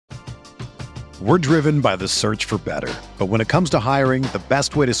We're driven by the search for better. But when it comes to hiring, the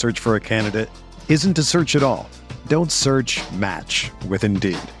best way to search for a candidate isn't to search at all. Don't search, match with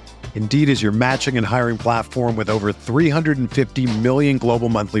Indeed. Indeed is your matching and hiring platform with over 350 million global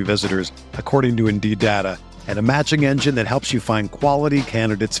monthly visitors, according to Indeed data, and a matching engine that helps you find quality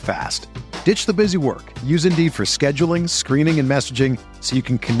candidates fast. Ditch the busy work. Use Indeed for scheduling, screening, and messaging so you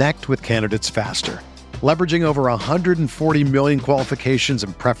can connect with candidates faster. Leveraging over 140 million qualifications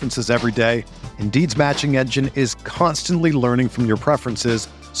and preferences every day, Indeed's matching engine is constantly learning from your preferences,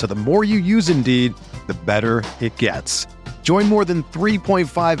 so the more you use Indeed, the better it gets. Join more than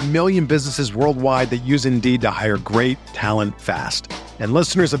 3.5 million businesses worldwide that use Indeed to hire great talent fast. And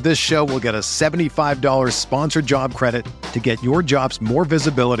listeners of this show will get a $75 sponsored job credit to get your jobs more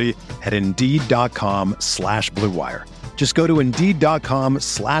visibility at Indeed.com/Blue Wire. Just go to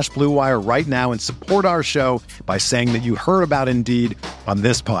Indeed.com/Blue Wire right now and support our show by saying that you heard about Indeed on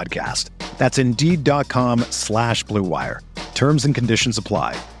this podcast. That's Indeed.com/Blue Wire. Terms and conditions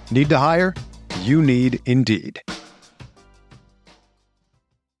apply. Need to hire? You need Indeed.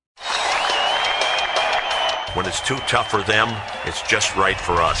 When it's too tough for them, it's just right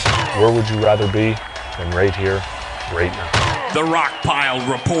for us. Where would you rather be than right here, right now? The Rockpile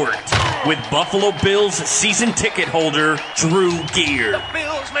Report with Buffalo Bills season ticket holder Drew Gear. The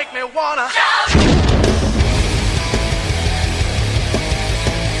Bills make me wanna shout!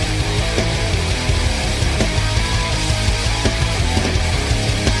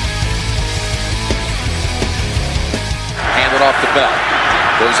 Handed off to Bell.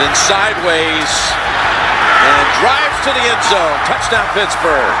 Goes in sideways. And drives to the end zone. Touchdown,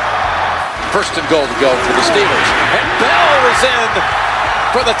 Pittsburgh. First and goal to go for the Steelers. And Bell is in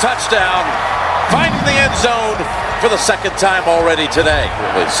for the touchdown. Finding the end zone for the second time already today.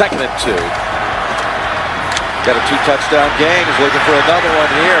 Second and 2. Got a 2-touchdown game. He's looking for another one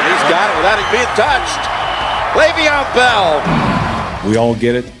here. And he's got it without him being touched. Le'Veon Bell. We all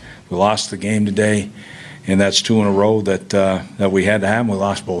get it. We lost the game today. And that's 2 in a row that we had to have. We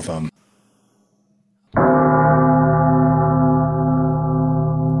lost both of them.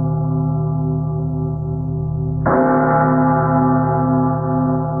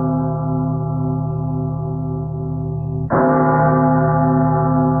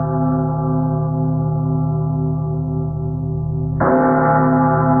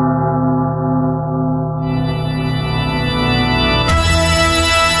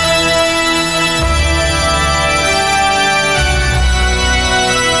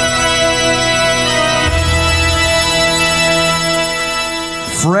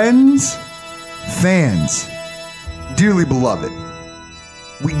 Friends, fans, dearly beloved,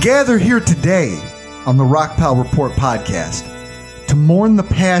 we gather here today on the Rockpile Report podcast to mourn the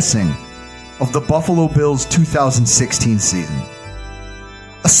passing of the Buffalo Bills 2016 season.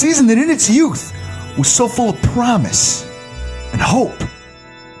 A season that in its youth was so full of promise and hope,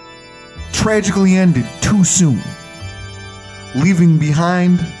 tragically ended too soon, leaving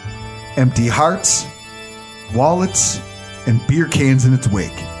behind empty hearts, wallets, and beer cans in its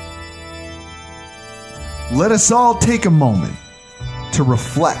wake. Let us all take a moment to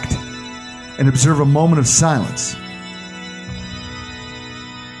reflect and observe a moment of silence.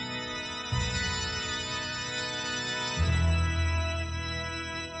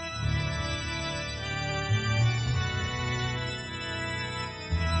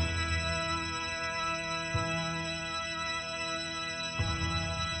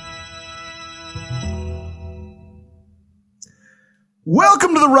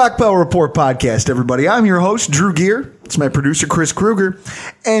 Welcome to the Rockpile Report podcast, everybody. I'm your host, Drew Gear. It's my producer, Chris Kruger.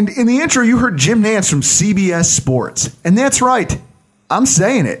 And in the intro, you heard Jim Nantz from CBS Sports. And that's right. I'm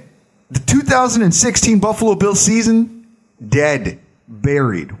saying it. The 2016 Buffalo Bills season, dead,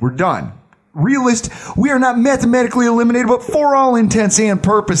 buried. We're done. We are not mathematically eliminated, but for all intents and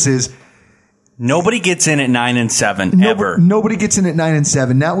purposes, nobody gets in at 9-7 ever. Nobody gets in at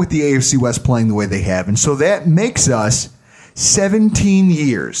 9-7, not with the AFC West playing the way they have. And so that makes us 17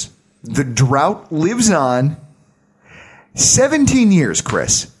 years. The drought lives on. 17 years,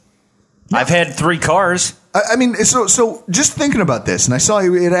 Chris. I've had 3 cars. I mean, so just thinking about this, and I saw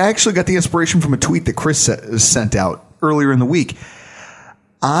it actually got the inspiration from a tweet that Chris sent out earlier in the week.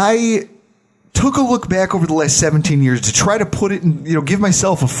 I took a look back over the last 17 years to try to put it in, give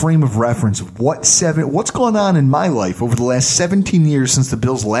myself a frame of reference of what's going on in my life over the last 17 years since the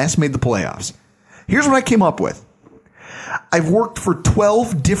Bills last made the playoffs. Here's what I came up with. I've worked for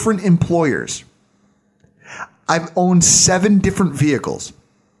 12 different employers. I've owned 7 different vehicles.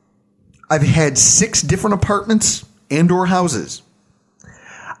 I've had 6 different apartments and or houses.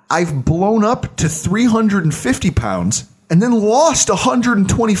 I've blown up to 350 pounds and then lost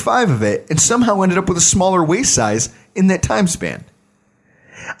 125 of it and somehow ended up with a smaller waist size in that time span.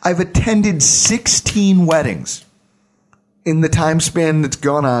 I've attended 16 weddings in the time span that's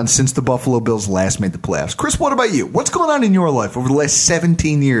gone on since the Buffalo Bills last made the playoffs. Chris, what about you? What's going on in your life over the last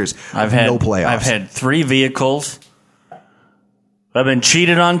 17 years of no playoffs? I've had 3 vehicles. I've been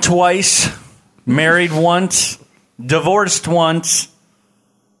cheated on twice, married once, divorced once.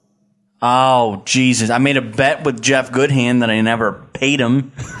 Oh, Jesus. I made a bet with Jeff Goodhand that I never paid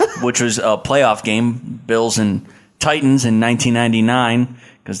him, which was a playoff game, Bills and Titans in 1999,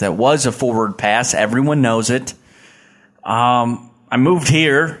 because that was a forward pass. Everyone knows it. I moved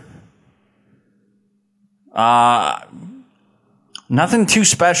here. Nothing too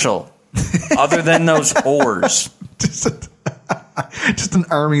special other than those whores. Just an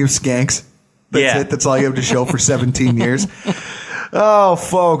army of skanks. That's it. That's all you have to show for 17 years. Oh,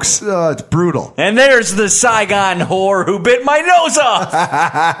 folks, it's brutal. And there's the Saigon whore who bit my nose off.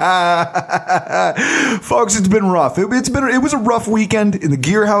 Folks, it's been rough. It was a rough weekend in the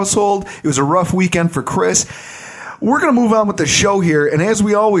Gear household. It was a rough weekend for Chris. We're going to move on with the show here, and as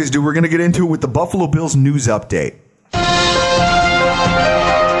we always do, we're going to get into it with the Buffalo Bills news update.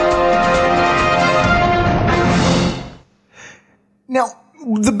 Now,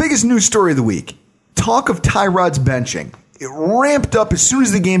 the biggest news story of the week, talk of Tyrod's benching. It ramped up as soon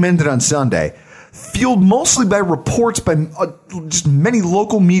as the game ended on Sunday, fueled mostly by reports by just many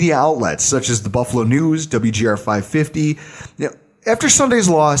local media outlets, such as the Buffalo News, WGR 550. After Sunday's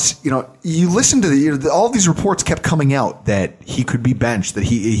loss, you listen to all these reports kept coming out that he could be benched, that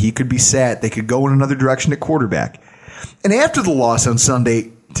he could be sat, they could go in another direction at quarterback. And after the loss on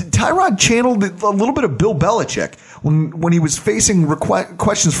Sunday, Tyrod channeled a little bit of Bill Belichick when he was facing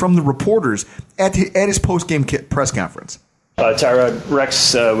questions from the reporters at his post-game press conference. Tyrod,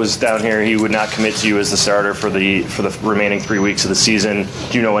 Rex was down here. He would not commit to you as the starter for the remaining 3 weeks of the season.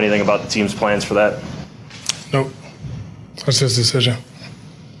 Do you know anything about the team's plans for that? Nope. That's his decision.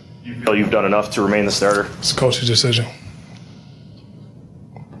 You feel you've done enough to remain the starter? It's the coach's decision.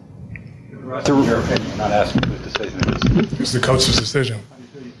 In your opinion, not asking whose decision it is. It's the coach's decision.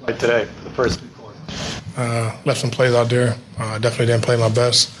 Right today, for the first 3 quarters. Left some plays out there. Definitely didn't play my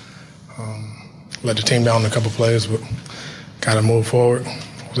best. Let the team down in a couple plays, but got to move forward.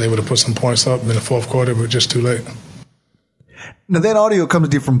 Was able to put some points up in the fourth quarter, but just too late. Now, that audio comes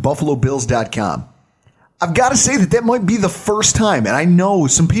to you from BuffaloBills.com. I've got to say that might be the first time, and I know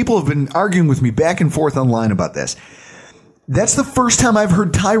some people have been arguing with me back and forth online about this. That's the first time I've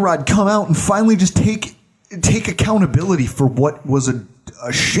heard Tyrod come out and finally just take accountability for what was a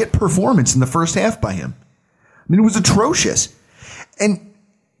shit performance in the first half by him. I mean, it was atrocious. And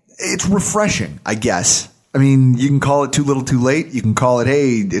it's refreshing, I guess. I mean, you can call it too little too late. You can call it,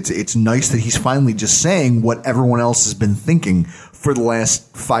 hey, it's nice that he's finally just saying what everyone else has been thinking for the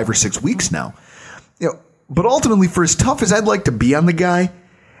last 5 or 6 weeks now. But ultimately, for as tough as I'd like to be on the guy,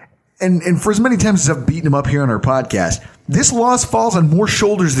 and for as many times as I've beaten him up here on our podcast, this loss falls on more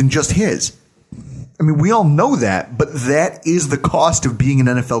shoulders than just his. I mean, we all know that, but that is the cost of being an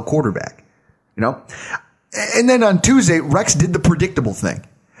NFL quarterback, And then on Tuesday, Rex did the predictable thing,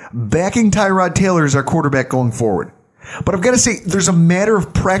 backing Tyrod Taylor as our quarterback going forward. But I've got to say, there's a matter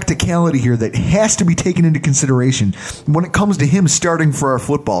of practicality here that has to be taken into consideration when it comes to him starting for our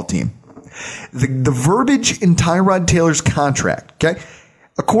football team. The verbiage in Tyrod Taylor's contract, okay?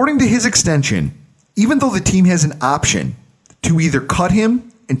 According to his extension, even though the team has an option to either cut him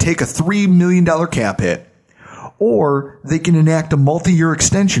and take a $3 million cap hit, or they can enact a multi-year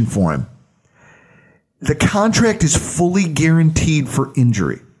extension for him, the contract is fully guaranteed for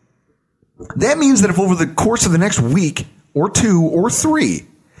injury. That means that if over the course of the next week or 2 or 3,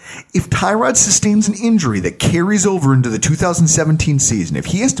 if Tyrod sustains an injury that carries over into the 2017 season, if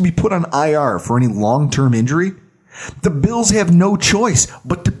he has to be put on IR for any long-term injury, the Bills have no choice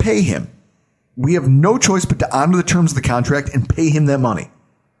but to pay him. We have no choice but to honor the terms of the contract and pay him that money.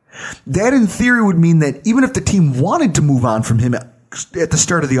 That, in theory, would mean that even if the team wanted to move on from him at the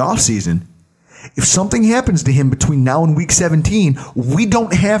start of the offseason, if something happens to him between now and week 17, we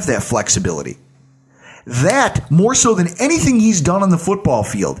don't have that flexibility. That, more so than anything he's done on the football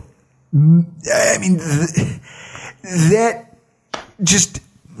field, I mean, that just,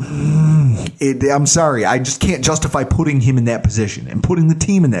 I'm sorry, I just can't justify putting him in that position and putting the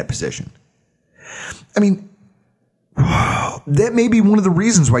team in that position. I mean, that may be one of the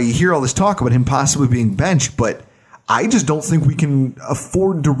reasons why you hear all this talk about him possibly being benched, but I just don't think we can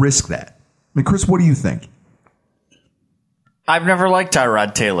afford to risk that. I mean, Chris, what do you think? I've never liked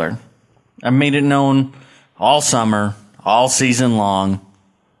Tyrod Taylor. I made it known all summer, all season long.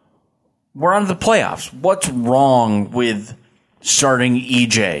 We're on the playoffs. What's wrong with starting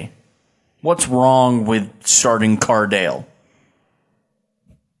EJ? What's wrong with starting Cardale?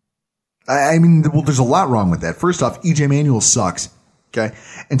 I mean, well, there's a lot wrong with that. First off, EJ Manuel sucks. Okay.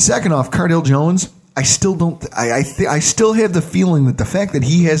 And second off, Cardale Jones, I still don't, I still have the feeling that the fact that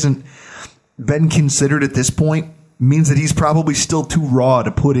he hasn't been considered at this point means that he's probably still too raw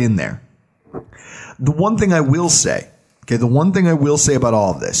to put in there. The one thing I will say about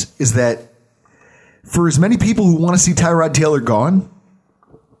all of this is that for as many people who want to see Tyrod Taylor gone,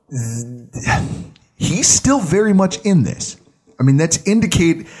 he's still very much in this. I mean, that's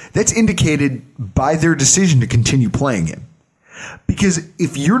indicated by their decision to continue playing him. Because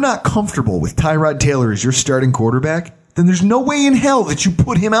if you're not comfortable with Tyrod Taylor as your starting quarterback, then there's no way in hell that you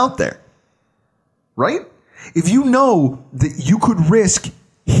put him out there. Right? If you know that you could risk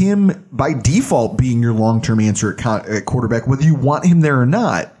him by default being your long-term answer at quarterback, whether you want him there or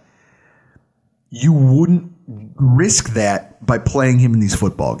not, you wouldn't risk that by playing him in these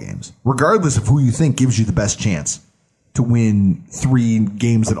football games, regardless of who you think gives you the best chance to win 3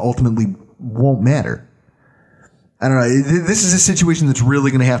 games that ultimately won't matter. I don't know. This is a situation that's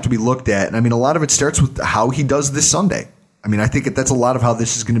really going to have to be looked at. And I mean, a lot of it starts with how he does this Sunday. I mean, I think that's a lot of how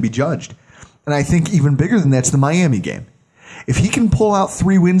this is going to be judged. And I think even bigger than that's the Miami game. If he can pull out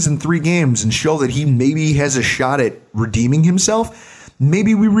 3 wins in 3 games and show that he maybe has a shot at redeeming himself,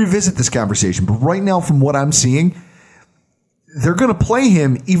 maybe we revisit this conversation. But right now, from what I'm seeing, they're going to play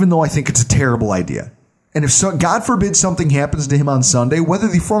him even though I think it's a terrible idea. And if God forbid something happens to him on Sunday, whether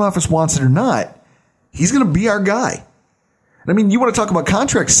the front office wants it or not, he's going to be our guy. I mean, you want to talk about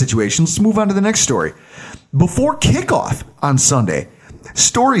contract situations? Let's move on to the next story. Before kickoff on Sunday,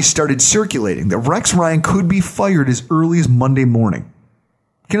 stories started circulating that Rex Ryan could be fired as early as Monday morning.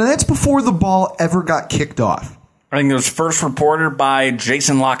 Okay, now that's before the ball ever got kicked off. I think it was first reported by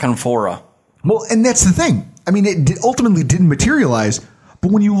Jason LaCanfora. Well, and that's the thing. I mean, it ultimately didn't materialize,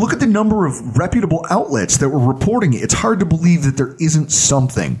 but when you look at the number of reputable outlets that were reporting it, it's hard to believe that there isn't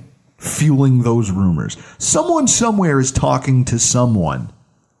something fueling those rumors. Someone somewhere is talking to someone.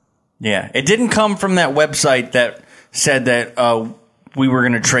 Yeah, it didn't come from that website that said that we were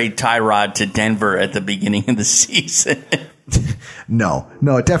going to trade Tyrod to Denver at the beginning of the season. No,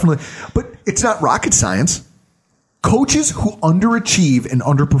 it definitely. But it's not rocket science. Coaches who underachieve and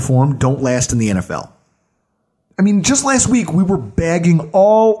underperform don't last in the NFL. I mean, just last week we were bagging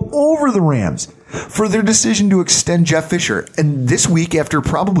all over the Rams for their decision to extend Jeff Fisher. And this week, after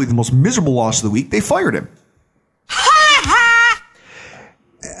probably the most miserable loss of the week, they fired him.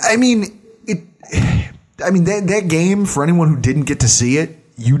 I mean, that game, for anyone who didn't get to see it,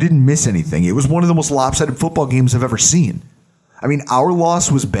 you didn't miss anything. It was one of the most lopsided football games I've ever seen. I mean, our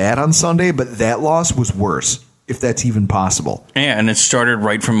loss was bad on Sunday, but that loss was worse, if that's even possible. Yeah, and it started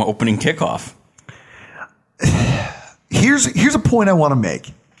right from opening kickoff. Here's a point I want to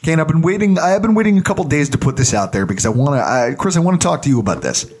make. Okay, and I've been waiting a couple days to put this out there because Chris, I want to talk to you about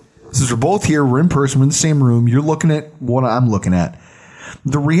this. Since we're both here, we're in person, we're in the same room, you're looking at what I'm looking at.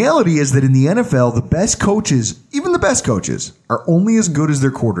 The reality is that in the NFL, the best coaches, even the best coaches, are only as good as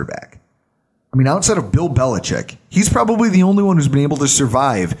their quarterback. I mean, outside of Bill Belichick, he's probably the only one who's been able to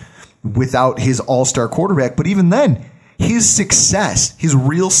survive without his all-star quarterback. But even then, his success, his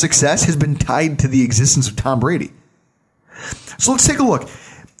real success, has been tied to the existence of Tom Brady. So let's take a look.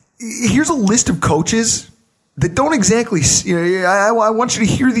 Here's a list of coaches that don't exactly, I want you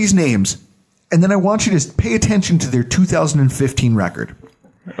to hear these names, and then I want you to pay attention to their 2015 record.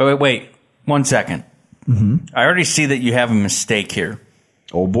 Wait, 1 second. Mm-hmm. I already see that you have a mistake here.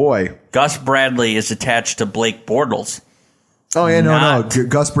 Oh, boy. Gus Bradley is attached to Blake Bortles. Oh, yeah, no.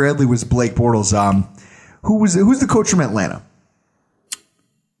 Gus Bradley was Blake Bortles. Who's the coach from Atlanta?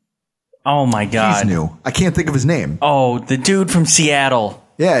 Oh, my God. He's new. I can't think of his name. Oh, the dude from Seattle.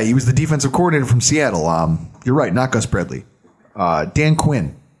 Yeah, he was the defensive coordinator from Seattle. You're right, not Gus Bradley. Dan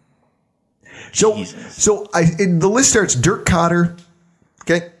Quinn. So the list starts Dirk Koetter.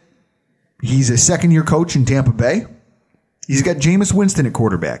 Okay. He's a second-year coach in Tampa Bay. He's got Jameis Winston at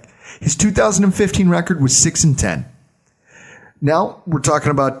quarterback. His 2015 record was 6-10. Now we're talking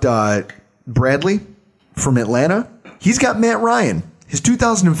about Bradley from Atlanta. He's got Matt Ryan. His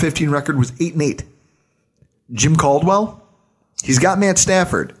 2015 record was 8-8. Jim Caldwell. He's got Matt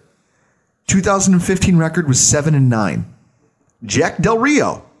Stafford. 2015 record was 7-9. Jack Del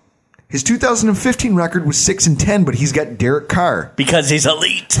Rio. His 2015 record was 6-10, but he's got Derek Carr. Because he's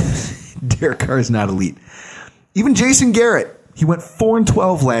elite. Derek Carr is not elite. Even Jason Garrett. He went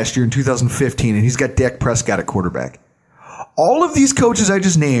 4-12 last year in 2015, and he's got Dak Prescott at quarterback. All of these coaches I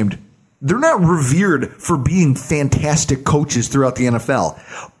just named, they're not revered for being fantastic coaches throughout the NFL.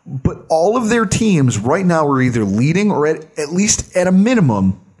 But all of their teams right now are either leading or at least at a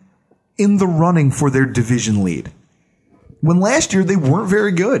minimum in the running for their division lead. When last year they weren't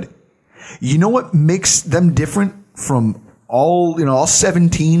very good. You know what makes them different from all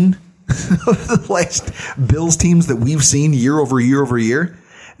 17 of the last Bills teams that we've seen year over year over year?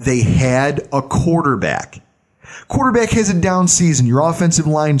 They had a quarterback. Quarterback has a down season. Your offensive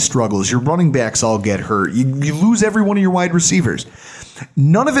line struggles. Your running backs all get hurt. You lose every one of your wide receivers.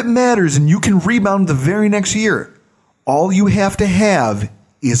 None of it matters, and you can rebound the very next year. All you have to have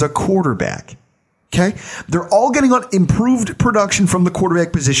is a quarterback. Okay? They're all getting on improved production from the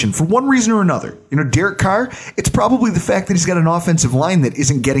quarterback position for one reason or another. Derek Carr, it's probably the fact that he's got an offensive line that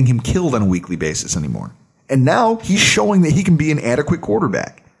isn't getting him killed on a weekly basis anymore. And now he's showing that he can be an adequate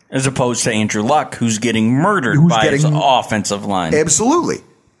quarterback. As opposed to Andrew Luck, who's getting murdered by his offensive line. Absolutely.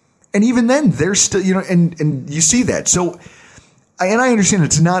 And even then, they're still, and you see that. So, and I understand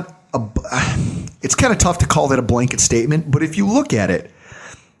it's not it's kind of tough to call that a blanket statement, but if you look at it,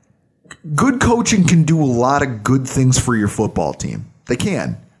 good coaching can do a lot of good things for your football team. They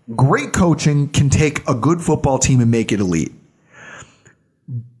can. Great coaching can take a good football team and make it elite.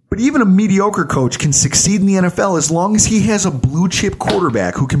 But even a mediocre coach can succeed in the NFL as long as he has a blue chip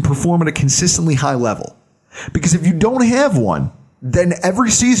quarterback who can perform at a consistently high level. Because if you don't have one, then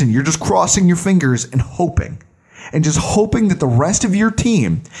every season you're just crossing your fingers and hoping. And just hoping that the rest of your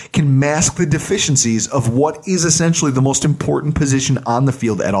team can mask the deficiencies of what is essentially the most important position on the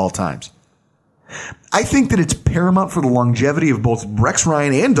field at all times. I think that it's paramount for the longevity of both Rex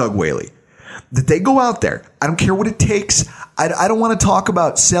Ryan and Doug Whaley that they go out there. I don't care what it takes. I don't want to talk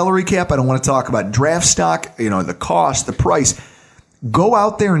about salary cap. I don't want to talk about draft stock, the cost, the price. Go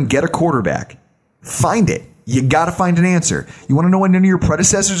out there and get a quarterback. Find it. You got to find an answer. You want to know why none of your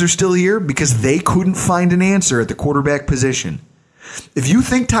predecessors are still here? Because they couldn't find an answer at the quarterback position. If you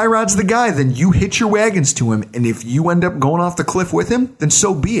think Tyrod's the guy, then you hitch your wagons to him. And if you end up going off the cliff with him, then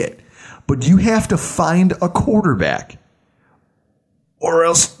so be it. But you have to find a quarterback. Or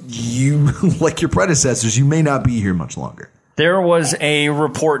else you, like your predecessors, you may not be here much longer. There was a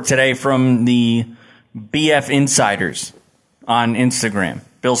report today from the BF Insiders on Instagram,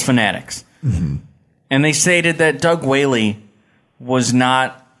 Bills Fanatics. Mm-hmm. And they stated that Doug Whaley was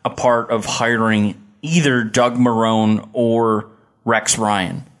not a part of hiring either Doug Marrone or Rex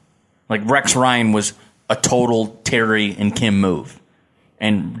Ryan. Like, Rex Ryan was a total Terry and Kim move.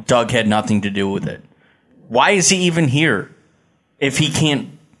 And Doug had nothing to do with it. Why is he even here if he can't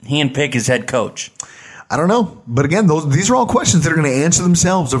handpick his head coach? I don't know. But again, these are all questions that are going to answer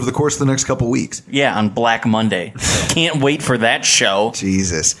themselves over the course of the next couple of weeks. Yeah, on Black Monday. Can't wait for that show.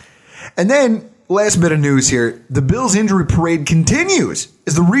 Jesus. And then, last bit of news here. The Bills injury parade continues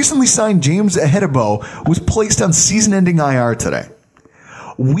as the recently signed James Ahedebo was placed on season-ending IR today.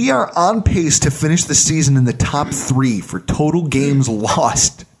 We are on pace to finish the season in the top 3 for total games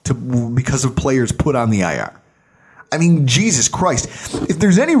lost because of players put on the IR. I mean, Jesus Christ. If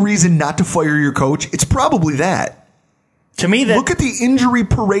there's any reason not to fire your coach, it's probably that. To me, look at the injury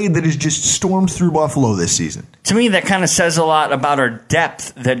parade that has just stormed through Buffalo this season. To me, that kind of says a lot about our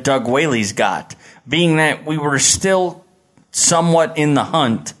depth that Doug Whaley's got, being that we were still somewhat in the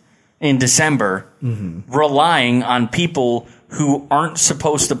hunt in December, relying on people who aren't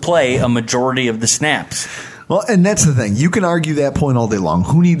supposed to play a majority of the snaps. Well, and that's the thing. You can argue that point all day long.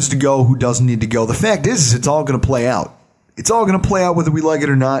 Who needs to go? Who doesn't need to go? The fact is it's all going to play out. It's all going to play out whether we like it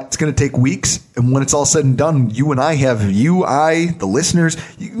or not. It's going to take weeks. And when it's all said and done, the listeners,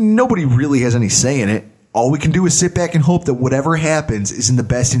 nobody really has any say in it. All we can do is sit back and hope that whatever happens is in the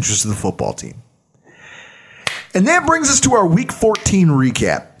best interest of the football team. And that brings us to our Week 14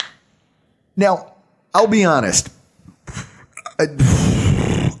 recap. Now, I'll be honest.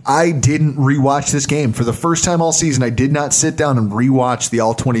 I didn't rewatch this game. For the first time all season, I did not sit down and rewatch the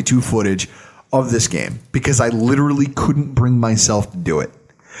all-22 footage of this game because I literally couldn't bring myself to do it.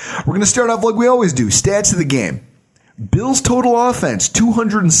 We're going to start off like we always do. Stats of the game. Bills total offense,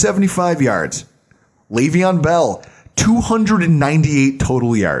 275 yards. Le'Veon Bell, 298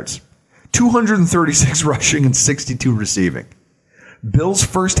 total yards. 236 rushing and 62 receiving. Bills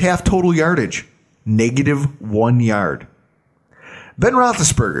first half total yardage, -1 yard. Ben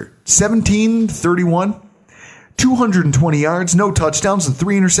Roethlisberger, 17-31, 220 yards, no touchdowns, and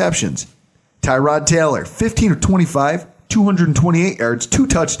 3 interceptions. Tyrod Taylor, 15 of 25, 228 yards, 2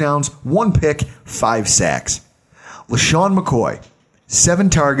 touchdowns, 1 pick, 5 sacks. LaShawn McCoy, 7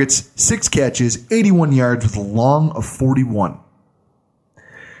 targets, 6 catches, 81 yards with a long of 41.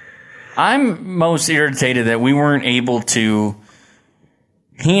 I'm most irritated that we weren't able to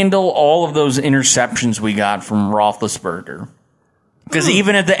handle all of those interceptions we got from Roethlisberger. Because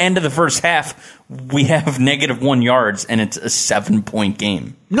even at the end of the first half, we have -1 yards, and it's a 7-point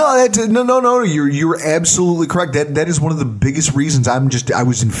game. No, no. You're absolutely correct. That is one of the biggest reasons I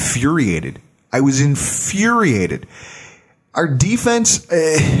was infuriated. Our defense.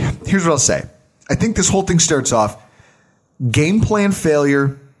 Here's what I'll say. I think this whole thing starts off game plan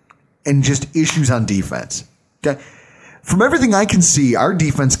failure and just issues on defense. Okay. From everything I can see, our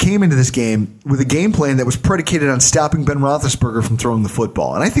defense came into this game with a game plan that was predicated on stopping Ben Roethlisberger from throwing the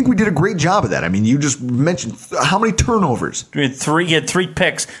football. And I think we did a great job of that. I mean, you just mentioned how many turnovers. We had three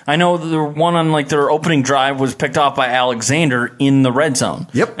picks. I know the one on their opening drive was picked off by Alexander in the red zone.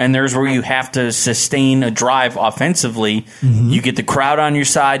 Yep. And there's where you have to sustain a drive offensively. Mm-hmm. You get the crowd on your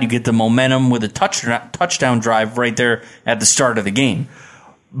side. You get the momentum with a touchdown drive right there at the start of the game.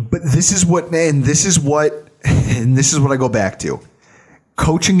 But this is what I go back to.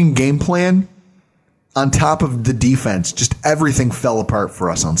 Coaching and game plan on top of the defense, just everything fell apart for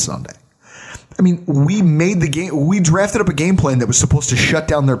us on Sunday. I mean, we drafted up a game plan that was supposed to shut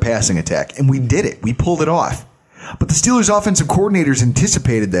down their passing attack, and we did it. We pulled it off. But the Steelers offensive coordinators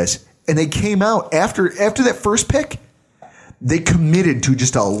anticipated this, and they came out after that first pick, they committed to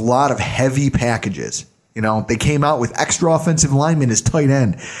just a lot of heavy packages. They came out with extra offensive linemen as tight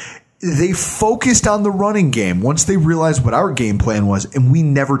end. They focused on the running game once they realized what our game plan was, and we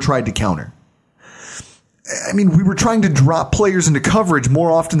never tried to counter. I mean, we were trying to drop players into coverage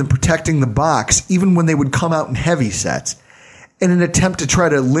more often than protecting the box, even when they would come out in heavy sets, in an attempt to try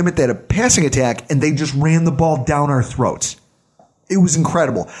to limit that passing attack, and they just ran the ball down our throats. It was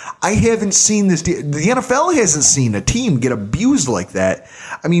incredible. I haven't seen this. The NFL hasn't seen a team get abused like that.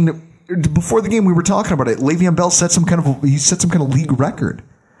 I mean, before the game, we were talking about it. Le'Veon Bell set some kind of league record.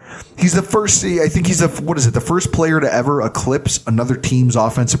 He's the first. I think he's the first player to ever eclipse another team's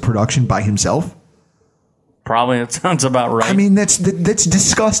offensive production by himself. Probably, that sounds about right. I mean, that's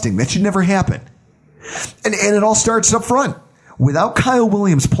disgusting. That should never happen. And it all starts up front. Without Kyle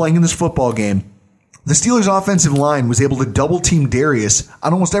Williams playing in this football game, the Steelers' offensive line was able to double team Darius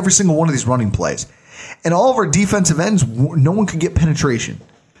on almost every single one of these running plays, and all of our defensive ends, no one could get penetration.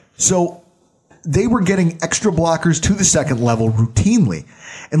 So they were getting extra blockers to the second level routinely.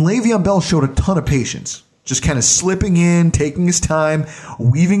 And Le'Veon Bell showed a ton of patience, just kind of slipping in, taking his time,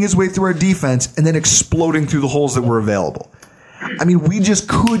 weaving his way through our defense, and then exploding through the holes that were available. I mean, we just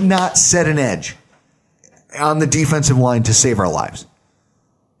could not set an edge on the defensive line to save our lives.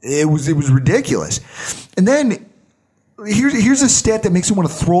 It was ridiculous. And then here's a stat that makes me want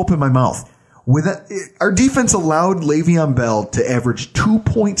to throw up in my mouth. Our defense allowed Le'Veon Bell to average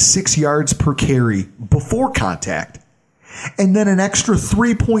 2.6 yards per carry before contact, and then an extra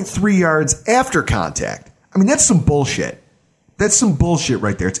 3.3 yards after contact. I mean, that's some bullshit. That's some bullshit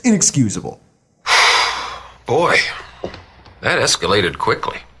right there. It's inexcusable. Boy, that escalated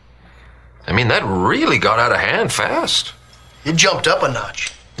quickly. I mean, that really got out of hand fast. It jumped up a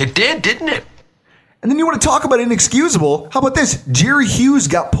notch. It did, didn't it? And then you want to talk about inexcusable? How about this? Jerry Hughes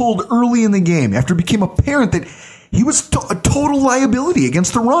got pulled early in the game after it became apparent that he was a total liability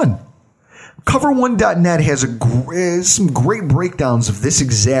against the run. Cover1.net has some great breakdowns of this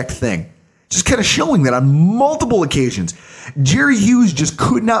exact thing, just kind of showing that on multiple occasions, Jerry Hughes just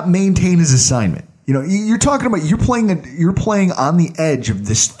could not maintain his assignment. You're talking about you're playing on the edge of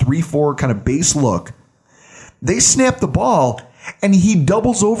this 3-4 kind of base look. They snap the ball, and he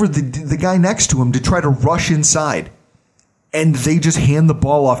doubles over the guy next to him to try to rush inside. And they just hand the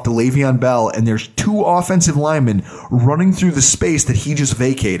ball off to Le'Veon Bell, and there's two offensive linemen running through the space that he just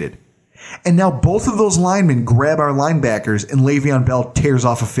vacated. And now both of those linemen grab our linebackers, and Le'Veon Bell tears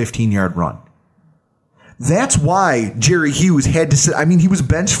off a 15-yard run. That's why Jerry Hughes had to sit. I mean, he was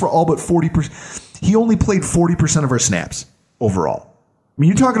benched for all but 40%. He only played 40% of our snaps overall. I mean,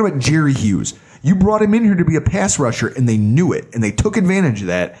 you're talking about Jerry Hughes. You brought him in here to be a pass rusher, and they knew it, and they took advantage of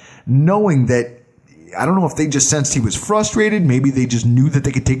that, knowing that, I don't know if they just sensed he was frustrated. Maybe they just knew that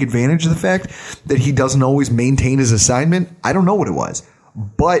they could take advantage of the fact that he doesn't always maintain his assignment. I don't know what it was,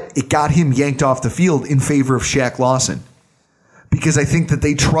 but it got him yanked off the field in favor of Shaq Lawson, because I think that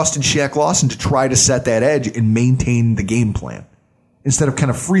they trusted Shaq Lawson to try to set that edge and maintain the game plan instead of kind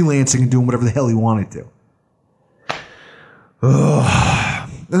of freelancing and doing whatever the hell he wanted to.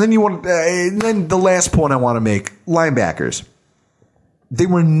 And then the last point I want to make, linebackers. They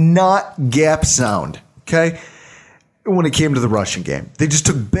were not gap sound, okay, when it came to the rushing game. They just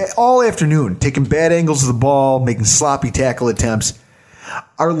took all afternoon, taking bad angles of the ball, making sloppy tackle attempts.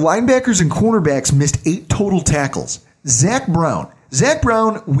 Our linebackers and cornerbacks missed 8 total tackles. Zach Brown,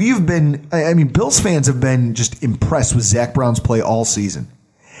 Bills fans have been just impressed with Zach Brown's play all season.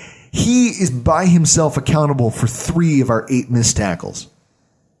 He is by himself accountable for 3 of our 8 missed tackles.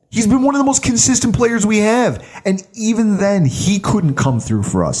 He's been one of the most consistent players we have. And even then, he couldn't come through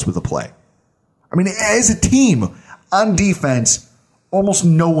for us with a play. I mean, as a team, on defense, almost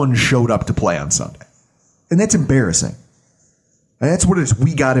no one showed up to play on Sunday. And that's embarrassing. And that's what it is.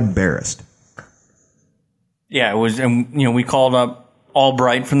 We got embarrassed. Yeah, it was, and we called up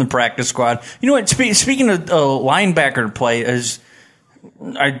Albright from the practice squad. You know what? Speaking of linebacker play,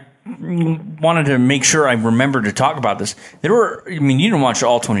 I wanted to make sure I remembered to talk about this. You didn't watch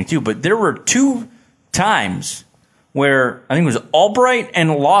all 22, but there were 2 times where I think it was Albright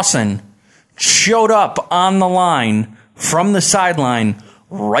and Lawson showed up on the line from the sideline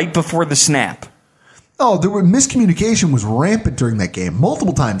right before the snap. Oh, miscommunication was rampant during that game.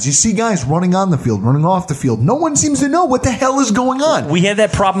 Multiple times. You see guys running on the field, running off the field. No one seems to know what the hell is going on. We had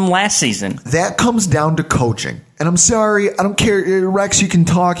that problem last season. That comes down to coaching. And I'm sorry, I don't care. Rex, you can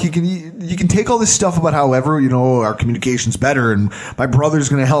talk. You can take all this stuff about however, our communication's better and my brother's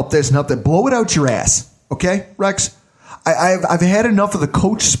going to help this and help that. Blow it out your ass. Okay, Rex? I've had enough of the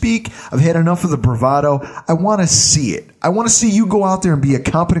coach speak. I've had enough of the bravado. I want to see it. I want to see you go out there and be a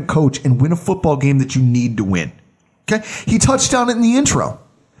competent coach and win a football game that you need to win. Okay? He touched on it in the intro.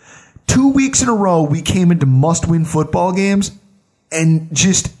 2 weeks in a row, we came into must-win football games and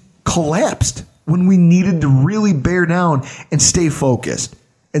just collapsed when we needed to really bear down and stay focused.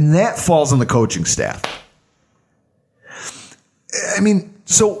 And that falls on the coaching staff.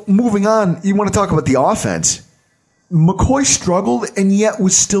 So moving on, you want to talk about the offense. McCoy struggled and yet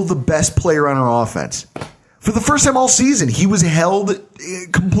was still the best player on our offense. For the first time all season, he was held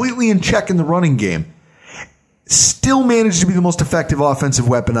completely in check in the running game. Still managed to be the most effective offensive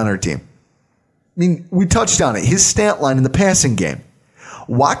weapon on our team. We touched on it. His stat line in the passing game.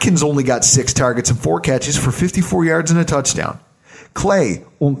 Watkins only got 6 targets and 4 catches for 54 yards and a touchdown. Clay,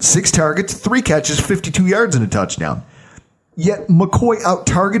 6 targets, 3 catches, 52 yards and a touchdown. Yet McCoy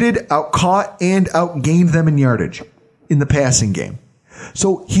out-targeted, out-caught, and out-gained them in yardage in the passing game.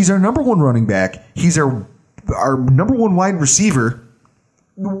 So he's our number 1 running back. He's our number 1 wide receiver.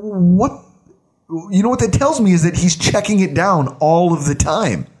 What? You know what that tells me is that he's checking it down all of the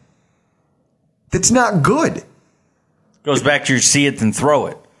time. That's not good. Goes back to your see it then throw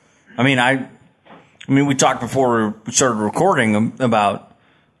it. We talked before we started recording about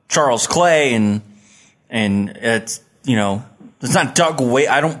Charles Clay and it's it's not Doug Whaley.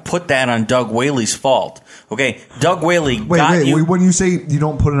 I don't put that on Doug Whaley's fault. Okay, Doug Whaley got you. When you say you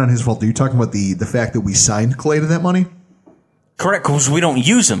don't put it on his fault, are you talking about the fact that we signed Clay to that money? Correct, because we don't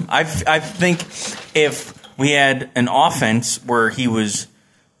use him. I think if we had an offense where he was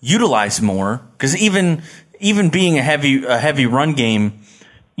utilized more, because even being a heavy run game,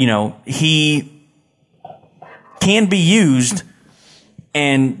 he can be used.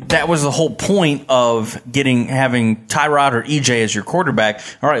 And that was the whole point of having Tyrod or EJ as your quarterback.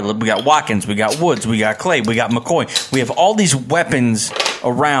 All right, we got Watkins, we got Woods, we got Clay, we got McCoy. We have all these weapons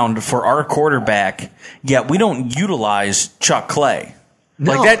around for our quarterback, yet we don't utilize Chuck Clay.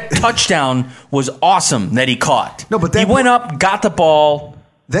 No. Like that touchdown was awesome that he caught. No, but he went up, got the ball.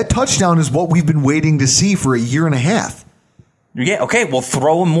 That touchdown is what we've been waiting to see for a year and a half. Yeah, okay, well,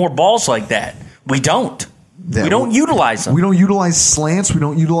 throw him more balls like that. We don't. We don't utilize them. We don't utilize slants. We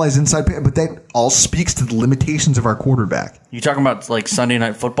don't utilize inside pass. But that all speaks to the limitations of our quarterback. You talking about like Sunday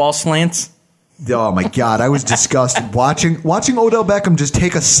Night Football slants? Oh my God, I was disgusted watching Odell Beckham just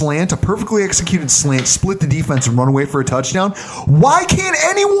take a slant, a perfectly executed slant, split the defense and run away for a touchdown. Why can't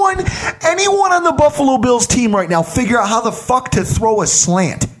anyone on the Buffalo Bills team right now figure out how the fuck to throw a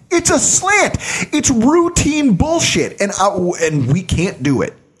slant? It's a slant. It's routine bullshit, and we can't do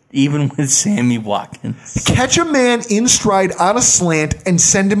it. Even with Sammy Watkins. Catch a man in stride on a slant and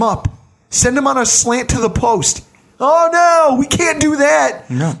send him up. Send him on a slant to the post. Oh, no, we can't do that.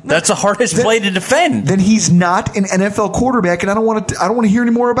 No, that's the hardest play to defend. Then he's not an NFL quarterback, and I don't want to hear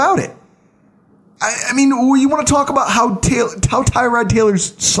any more about it. You want to talk about how Tyrod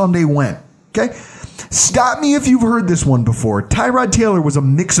Taylor's Sunday went, okay? Stop me if you've heard this one before. Tyrod Taylor was a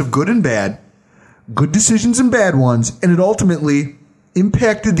mix of good and bad, good decisions and bad ones, and it ultimately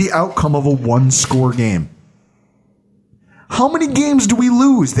impacted the outcome of a 1-score game. How many games do we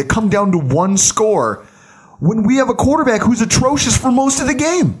lose that come down to 1 score when we have a quarterback who's atrocious for most of the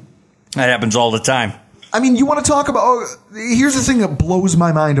game? That happens all the time. You want to talk about... here's the thing that blows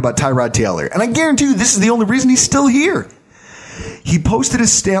my mind about Tyrod Taylor, and I guarantee you this is the only reason he's still here. He posted a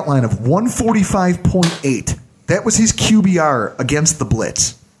stat line of 145.8. That was his QBR against the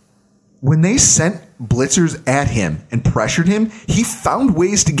blitz. When they sent blitzers at him and pressured him, he found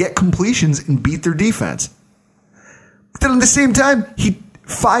ways to get completions and beat their defense. But then at the same time, he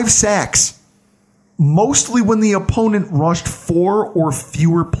 5 sacks, mostly when the opponent rushed 4 or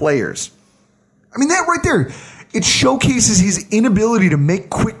fewer players. I mean, that right there, it showcases his inability to make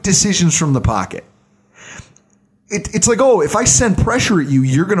quick decisions from the pocket. It's like, oh, if I send pressure at you,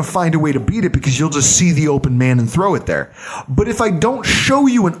 you're going to find a way to beat it because you'll just see the open man and throw it there. But if I don't show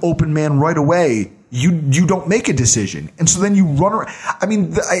you an open man right away, you don't make a decision. And so then you run around. I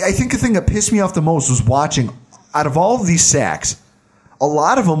mean, I think the thing that pissed me off the most was watching, out of all of these sacks, a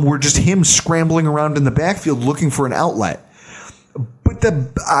lot of them were just him scrambling around in the backfield looking for an outlet. But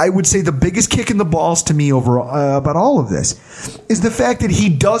I would say the biggest kick in the balls to me over about all of this is the fact that he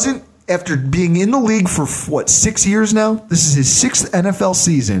doesn't, after being in the league for, 6 years now? This is his 6th NFL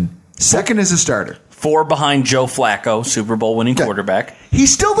season, 2nd as a starter. 4 behind Joe Flacco, Super Bowl winning quarterback. He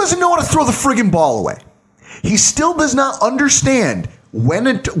still doesn't know how to throw the friggin' ball away. He still does not understand when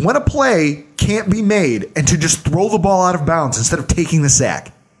a play can't be made and to just throw the ball out of bounds instead of taking the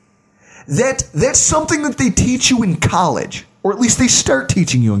sack. That's something that they teach you in college, or at least they start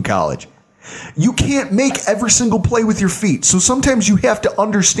teaching you in college. You can't make every single play with your feet. So sometimes you have to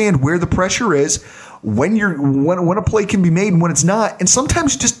understand where the pressure is, when a play can be made and when it's not. And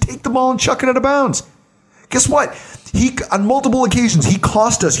sometimes you just take the ball and chuck it out of bounds. Guess what? On multiple occasions, he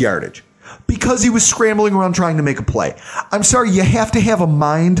cost us yardage because he was scrambling around trying to make a play. I'm sorry, you have to have a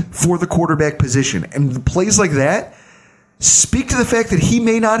mind for the quarterback position. And plays like that speak to the fact that he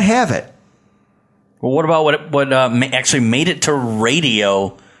may not have it. Well, what about what actually made it to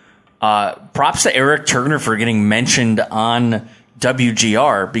radio? Props to Eric Turner for getting mentioned on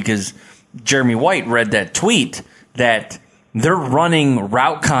WGR because Jeremy White read that tweet that they're running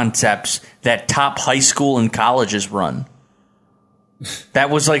route concepts that top high school and colleges run.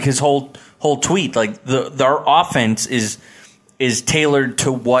 That was like his whole tweet. Like our offense is tailored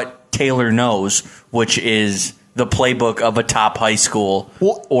to what Taylor knows, which is the playbook of a top high school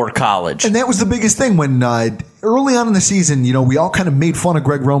or college. And that was the biggest thing when early on in the season, we all kind of made fun of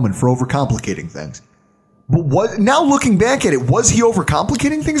Greg Roman for overcomplicating things. But now looking back at it, was he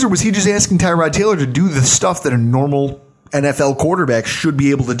overcomplicating things or was he just asking Tyrod Taylor to do the stuff that a normal NFL quarterback should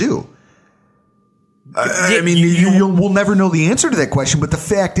be able to do? I mean, we'll never know the answer to that question, but the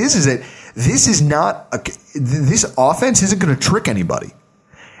fact is that this offense isn't going to trick anybody.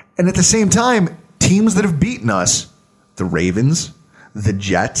 And at the same time, teams that have beaten us, the Ravens, the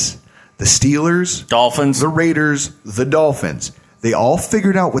Jets, the Steelers, Dolphins, the Raiders, the Dolphins, they all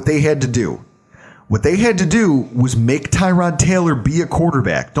figured out what they had to do. What they had to do was make Tyrod Taylor be a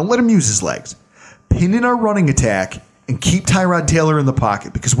quarterback. Don't let him use his legs. Pin in our running attack and keep Tyrod Taylor in the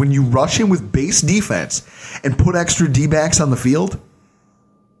pocket because when you rush him with base defense and put extra D-backs on the field,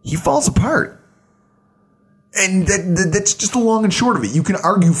 he falls apart. And that's just the long and short of it. You can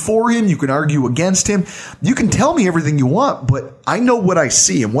argue for him. You can argue against him. You can tell me everything you want, but I know what I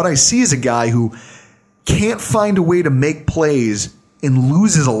see. And what I see is a guy who can't find a way to make plays and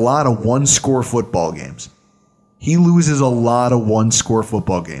loses a lot of one-score football games. He loses a lot of one-score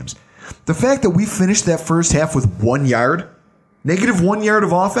football games. The fact that we finished that first half with -1 yard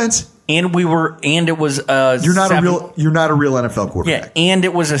of offense, and it was you're not a real NFL quarterback. Yeah, and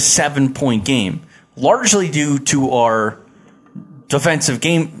it was a 7-point game. Largely due to our defensive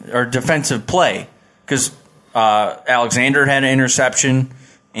play, because Alexander had an interception,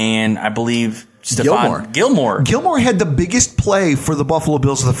 and I believe Stephon Gilmore had the biggest play for the Buffalo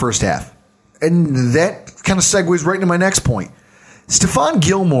Bills in the first half, and that kind of segues right into my next point. Stephon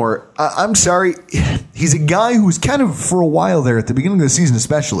Gilmore, I'm sorry, he's a guy who was kind of for a while there at the beginning of the season,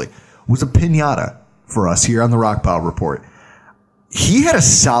 especially was a piñata for us here on the Rock Pile Report. He had a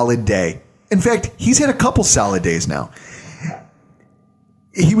solid day. In fact, he's had a couple solid days now.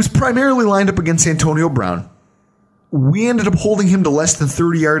 He was primarily lined up against Antonio Brown. We ended up holding him to less than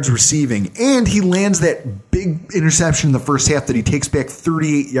 30 yards receiving, and he lands that big interception in the first half that he takes back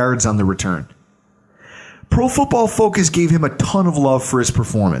 38 yards on the return. Pro Football Focus gave him a ton of love for his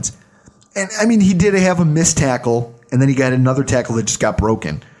performance. And, I mean, he did have a missed tackle, and then he got another tackle that just got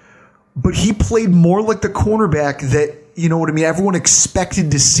broken. But he played more like the cornerback that, you know what I mean, everyone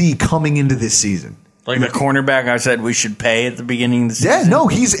expected to see coming into this season. Like the cornerback I said we should pay at the beginning of the season? Yeah, no,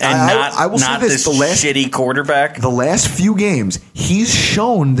 he's... I will say this, shitty quarterback? The last few games, he's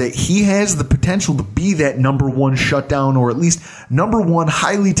shown that he has the potential to be that number one shutdown, or at least number one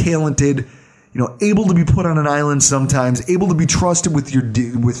highly talented, able to be put on an island sometimes, able to be trusted with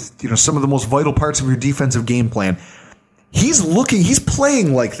some of the most vital parts of your defensive game plan. He's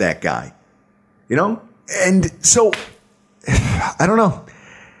playing like that guy, And so, I don't know.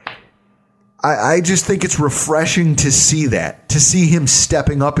 I just think it's refreshing to see that, to see him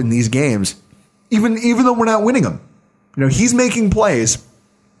stepping up in these games, even though we're not winning them. He's making plays,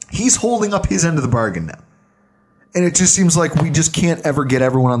 He's holding up his end of the bargain now. And it just seems like we just can't ever get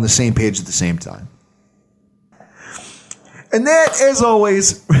everyone on the same page at the same time. And that, as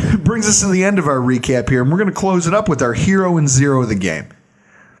always, brings us to the end of our recap here. And we're going to close it up with our hero and zero of the game.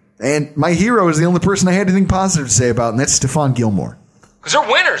 And my hero is the only person I had anything positive to say about, and that's Stephon Gilmore. Because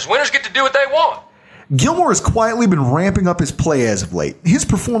they're winners. Winners get to do what they want. Gilmore has quietly been ramping up his play as of late. His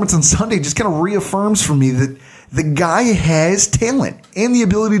performance on Sunday just kind of reaffirms for me that the guy has talent and the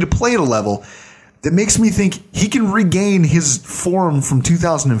ability to play at a level that makes me think he can regain his form from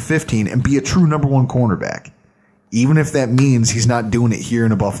 2015 and be a true number one cornerback, even if that means he's not doing it here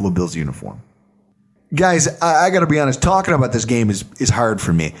in a Buffalo Bills uniform. Guys, I got to be honest, talking about this game is hard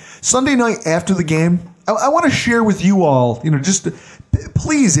for me. Sunday night after the game, I want to share with you all, just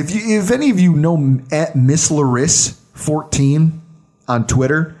please, if any of you know at Miss Larissa 14 on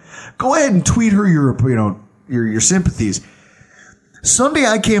Twitter, go ahead and tweet her your sympathies. Sunday,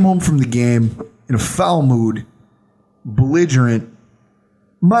 I came home from the game in a foul mood, belligerent,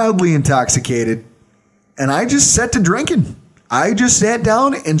 mildly intoxicated, and I just set to drinking. I just sat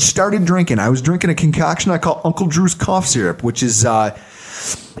down and started drinking. I was drinking a concoction I call Uncle Drew's cough syrup, which is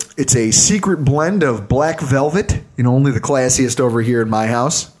it's a secret blend of black velvet, only the classiest over here in my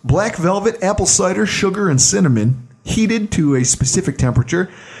house, black velvet, apple cider, sugar, and cinnamon, heated to a specific temperature.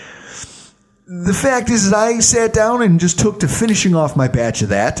 The fact is that I sat down and just took to finishing off my batch of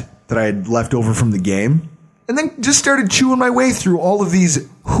that I had left over from the game, and then just started chewing my way through all of these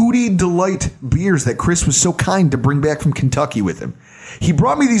Hootie Delight beers that Chris was so kind to bring back from Kentucky with him. He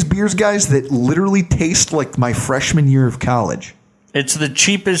brought me these beers, guys, that literally taste like my freshman year of college. It's the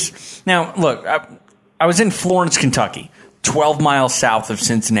cheapest. Now, look, I was in Florence, Kentucky, 12 miles south of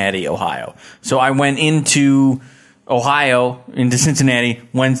Cincinnati, Ohio. So I went into Cincinnati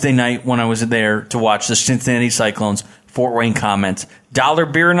Wednesday night when I was there to watch the Cincinnati Cyclones, Fort Wayne Comments. Dollar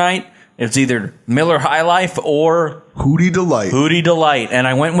beer night, it's either Miller High Life or Hootie Delight. And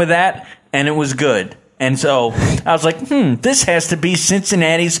I went with that, and it was good. And so I was like, this has to be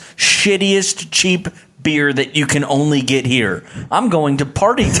Cincinnati's shittiest cheap beer that you can only get here. I'm going to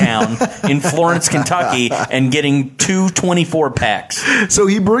Party Town in Florence, Kentucky, and getting 2 24-packs. So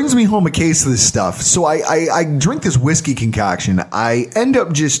he brings me home a case of this stuff. So I drink this whiskey concoction. I end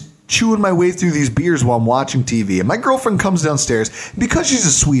up just chewing my way through these beers while I'm watching TV. And my girlfriend comes downstairs because she's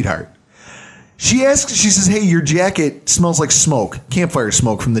a sweetheart. She says, hey, your jacket smells like smoke, campfire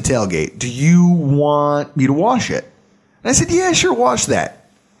smoke from the tailgate. Do you want me to wash it? And I said, yeah, sure, wash that.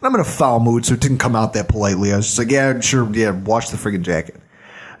 I'm in a foul mood, so it didn't come out that politely. I was just like, yeah, sure, yeah, wash the friggin' jacket.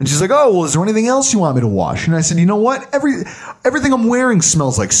 And she's like, oh, well, is there anything else you want me to wash? And I said, you know what? Everything I'm wearing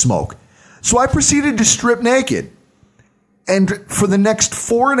smells like smoke. So I proceeded to strip naked. And for the next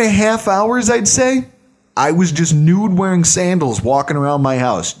 4.5 hours, I'd say, I was just nude wearing sandals walking around my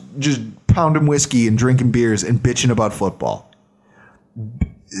house, just pounding whiskey and drinking beers and bitching about football.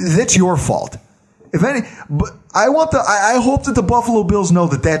 That's your fault. If any, but I hope that the Buffalo Bills know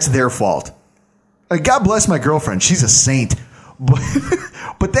that that's their fault. Like, God bless my girlfriend. She's a saint.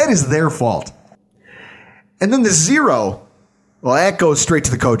 But that is their fault. And then the zero, well, that goes straight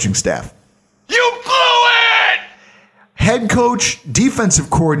to the coaching staff. You blew it! Head coach, defensive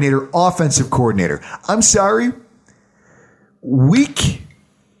coordinator, offensive coordinator. I'm sorry. Week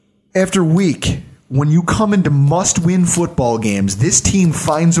after week, when you come into must-win football games, this team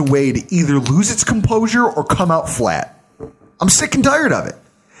finds a way to either lose its composure or come out flat. I'm sick and tired of it.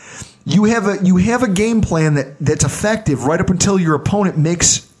 You have a game plan that's effective right up until your opponent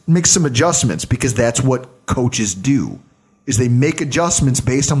makes some adjustments, because that's what coaches do, is they make adjustments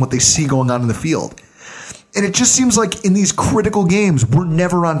based on what they see going on in the field. And it just seems like in these critical games, we're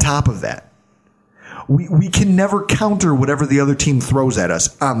never on top of that. We can never counter whatever the other team throws at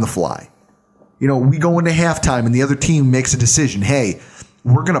us on the fly. We go into halftime and the other team makes a decision. Hey,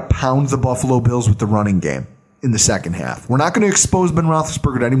 we're going to pound the Buffalo Bills with the running game in the second half. We're not going to expose Ben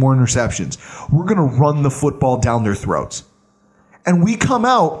Roethlisberger to any more interceptions. We're going to run the football down their throats. And we come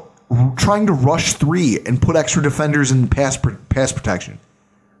out trying to rush 3 and put extra defenders in pass protection.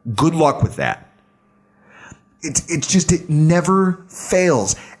 Good luck with that. It never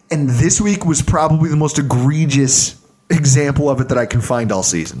fails. And this week was probably the most egregious example of it that I can find all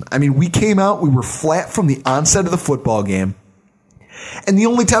season. I mean, we came out, we were flat from the onset of the football game, and the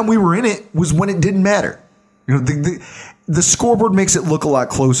only time we were in it was when it didn't matter. The scoreboard makes it look a lot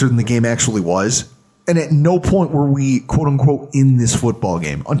closer than the game actually was, and at no point were we, quote unquote, in this football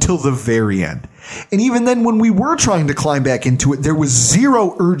game until the very end. And even then, when we were trying to climb back into it, there was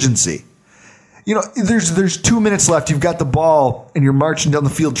zero urgency. There's 2 minutes left. You've got the ball, and you're marching down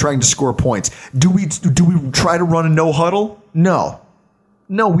the field trying to score points. Do we try to run a no huddle? No.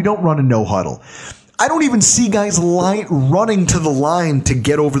 No, we don't run a no huddle. I don't even see guys running to the line to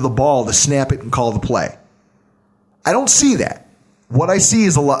get over the ball to snap it and call the play. I don't see that. What I see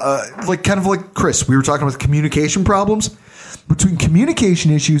is a lot, kind of like Chris. We were talking about communication problems. Between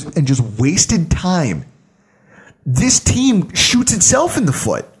communication issues and just wasted time, this team shoots itself in the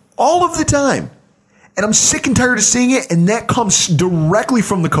foot all of the time. And I'm sick and tired of seeing it, and that comes directly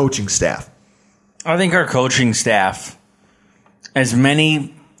from the coaching staff. I think our coaching staff, as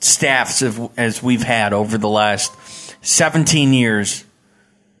many staffs as we've had over the last 17 years,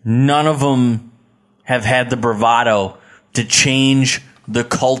 none of them have had the bravado to change the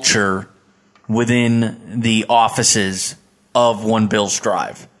culture within the offices of One Bills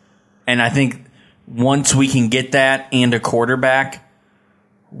Drive. And I think once we can get that and a quarterback,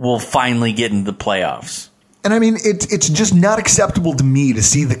 we'll finally get into the playoffs. And I mean, it's just not acceptable to me to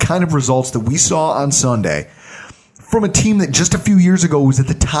see the kind of results that we saw on Sunday from a team that just a few years ago was at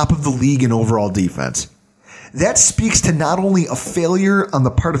the top of the league in overall defense. That speaks to not only a failure on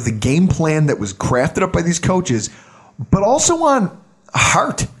the part of the game plan that was crafted up by these coaches, but also on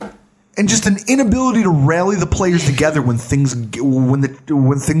heart and just an inability to rally the players together when things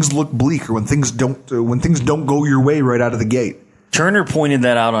look bleak or when things don't go your way right out of the gate. Turner pointed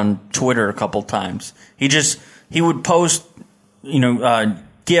that out on Twitter a couple times. He would post,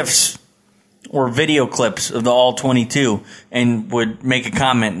 GIFs or video clips of the All 22 and would make a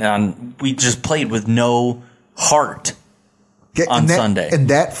comment on, we just played with no heart on Sunday. And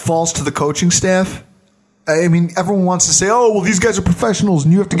that falls to the coaching staff. I mean, everyone wants to say, oh, well, these guys are professionals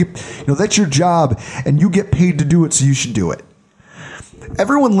and you have to get, that's your job and you get paid to do it, so you should do it.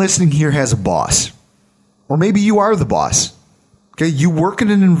 Everyone listening here has a boss. Or maybe you are the boss. Okay, you work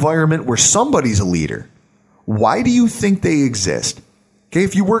in an environment where somebody's a leader. Why do you think they exist? Okay,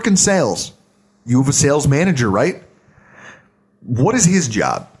 if you work in sales, you have a sales manager, right? What is his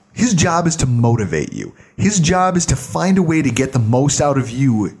job? His job is to motivate you. His job is to find a way to get the most out of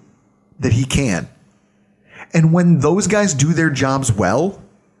you that he can. And when those guys do their jobs well,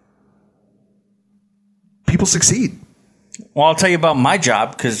 people succeed. Well, I'll tell you about my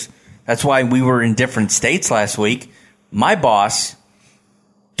job, because that's why we were in different states last week. My boss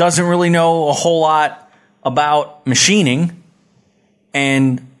doesn't really know a whole lot about machining.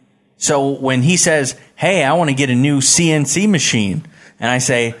 And so when he says, hey, I want to get a new CNC machine, and I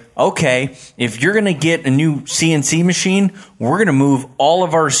say, okay, if you're going to get a new CNC machine, we're going to move all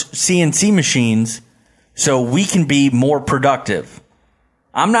of our CNC machines so we can be more productive.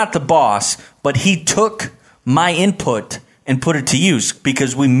 I'm not the boss, but he took my input and put it to use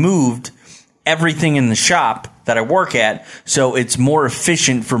because we moved everything in the shop that I work at, so it's more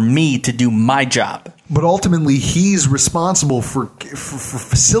efficient for me to do my job. But ultimately, he's responsible for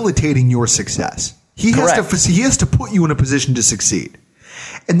facilitating your success. He has to put you in a position to succeed.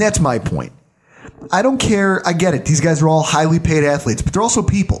 And that's my point. I don't care. I get it. These guys are all highly paid athletes, but they're also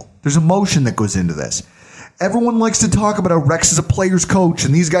people. There's emotion that goes into this. Everyone likes to talk about how Rex is a player's coach,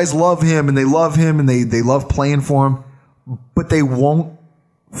 and these guys love him, and they love playing for him, but they won't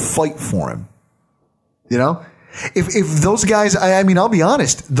fight for him. If those guys, I mean, I'll be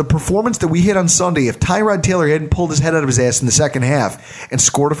honest, the performance that we hit on Sunday, if Tyrod Taylor hadn't pulled his head out of his ass in the second half and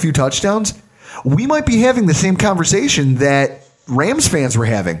scored a few touchdowns, we might be having the same conversation that Rams fans were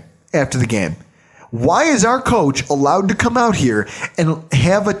having after the game. Why is our coach allowed to come out here and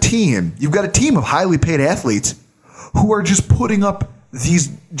have a team? You've got a team of highly paid athletes who are just putting up these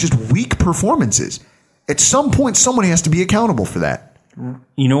just weak performances. At some point, someone has to be accountable for that.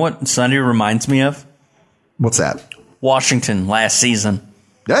 You know what Sunday reminds me of? What's that? Washington last season.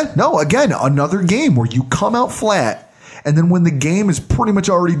 Yeah, no, again, another game where you come out flat, and then when the game is pretty much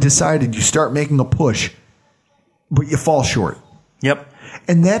already decided, you start making a push, but you fall short. Yep.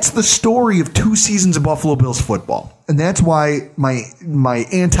 And that's the story of 2 seasons of Buffalo Bills football. And that's why my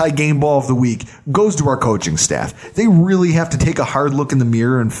anti-game ball of the week goes to our coaching staff. They really have to take a hard look in the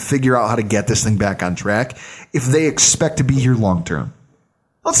mirror and figure out how to get this thing back on track if they expect to be here long term.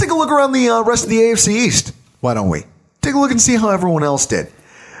 Let's take a look around the rest of the AFC East. Why don't we? Take a look and see how everyone else did.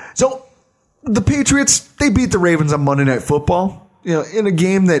 So, the Patriots, they beat the Ravens on Monday Night Football. In a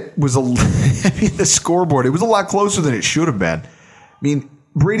game that was the scoreboard, it was a lot closer than it should have been. I mean,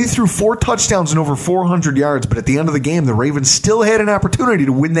 Brady threw 4 touchdowns and over 400 yards, but at the end of the game, the Ravens still had an opportunity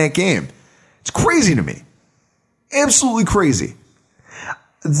to win that game. It's crazy to me. Absolutely crazy.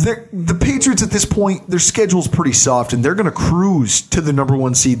 The Patriots at this point, their schedule's pretty soft, and they're going to cruise to the number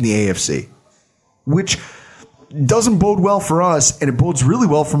 1 seed in the AFC, which doesn't bode well for us, and it bodes really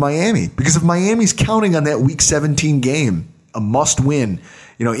well for Miami. Because if Miami's counting on that Week 17 game, a must-win,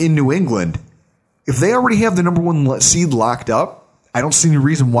 in New England, if they already have the number 1 seed locked up, I don't see any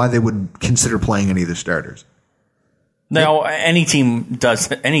reason why they would consider playing any of the starters. No, any team does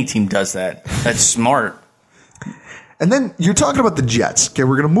that. That's smart. And then you're talking about the Jets. Okay,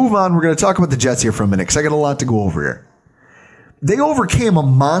 we're going to move on. We're going to talk about the Jets here for a minute because I got a lot to go over here. They overcame a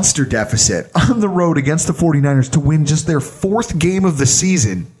monster deficit on the road against the 49ers to win just their 4th game of the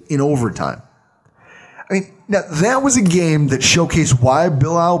season in overtime. I mean, now that was a game that showcased why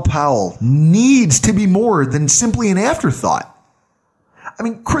Bilal Powell needs to be more than simply an afterthought. I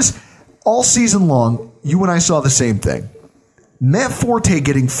mean, Chris, all season long, you and I saw the same thing. Matt Forte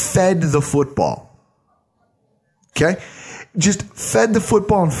getting fed the football. Okay? Just fed the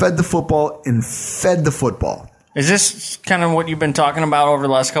football and fed the football and fed the football. Is this kind of what you've been talking about over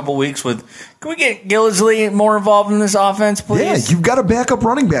the last couple of weeks with, can we get Gillislee more involved in this offense, please? Yeah, you've got a backup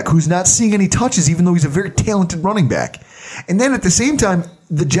running back who's not seeing any touches, even though he's a very talented running back. And then at the same time,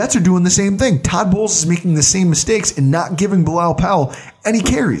 the Jets are doing the same thing. Todd Bowles is making the same mistakes and not giving Bilal Powell any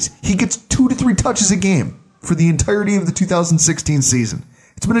carries. He gets 2 to 3 touches a game for the entirety of the 2016 season.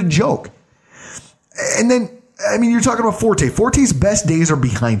 It's been a joke. And then, I mean, you're talking about Forte. Forte's best days are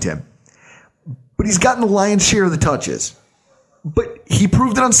behind him. But he's gotten the lion's share of the touches. But he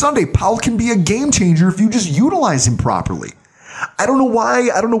proved it on Sunday. Powell can be a game changer if you just utilize him properly. I don't know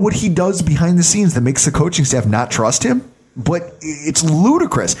why. I don't know what he does behind the scenes that makes the coaching staff not trust him. But it's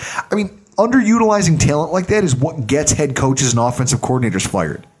ludicrous. I mean, underutilizing talent like that is what gets head coaches and offensive coordinators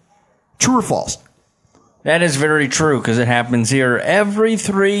fired. True or false? That is very true because it happens here every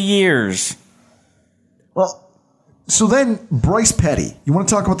 3 years. Well, so then Bryce Petty. You want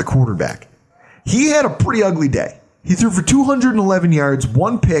to talk about the quarterback? He had a pretty ugly day. He threw for 211 yards,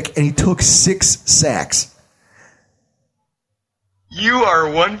 1 pick, and he took 6 sacks. You are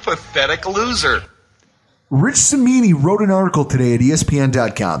one pathetic loser. Rich Cimini wrote an article today at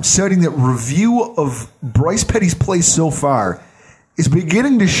ESPN.com citing that review of Bryce Petty's play so far is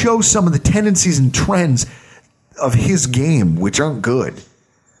beginning to show some of the tendencies and trends of his game, which aren't good.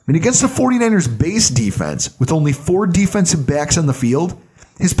 I mean, against the 49ers base defense, with only 4 defensive backs on the field,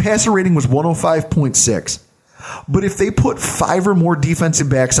 his passer rating was 105.6. But if they put 5 or more defensive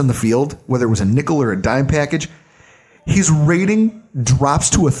backs on the field, whether it was a nickel or a dime package, his rating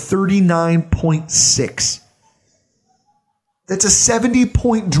drops to a 39.6. That's a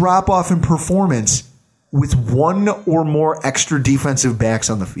 70-point drop-off in performance with 1 or more extra defensive backs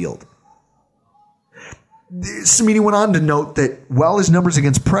on the field. Cimini went on to note that while his numbers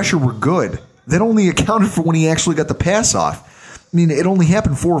against pressure were good, that only accounted for when he actually got the pass off. I mean, it only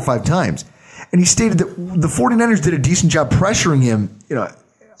happened 4 or 5 times. And he stated that the 49ers did a decent job pressuring him. You know,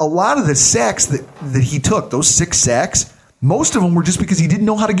 a lot of the sacks that he took, those 6 sacks, most of them were just because he didn't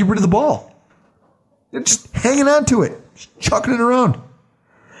know how to get rid of the ball. They're just hanging on to it, just chucking it around.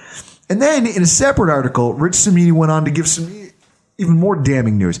 And then in a separate article, Rich Cimini went on to give some even more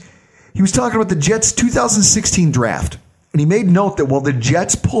damning news. He was talking about the Jets' 2016 draft. And he made note that while the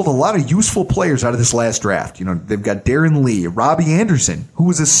Jets pulled a lot of useful players out of this last draft, you know, they've got Darren Lee, Robbie Anderson, who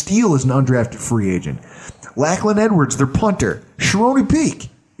was a steal as an undrafted free agent, Lachlan Edwards, their punter, Sharoni Peak.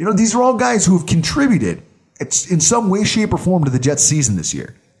 You know, these are all guys who have contributed in some way, shape, or form to the Jets season this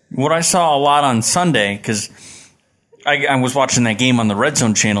year. What I saw a lot on Sunday, because I was watching that game on the Red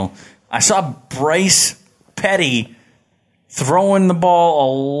Zone channel, I saw Bryce Petty throwing the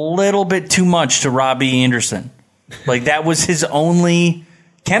ball a little bit too much to Robbie Anderson. Like, that was his only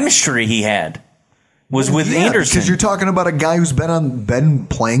chemistry he had, was with Anderson. Because you're talking about a guy who's been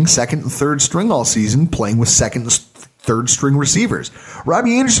playing second and third string all season, playing with second and third string receivers.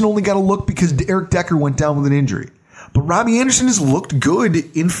 Robbie Anderson only got a look because Eric Decker went down with an injury. But Robbie Anderson has looked good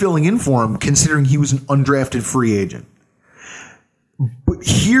in filling in for him, considering he was an undrafted free agent. But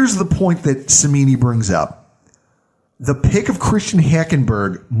here's the point that Cimini brings up. The pick of Christian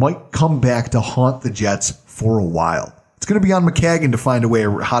Hackenberg might come back to haunt the Jets for a while. It's going to be on McCagan to find a way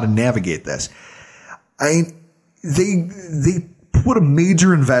how to navigate this. They put a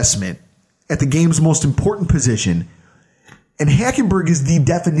major investment at the game's most important position, and Hackenberg is the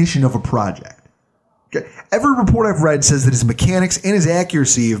definition of a project. Okay. Every report I've read says that his mechanics and his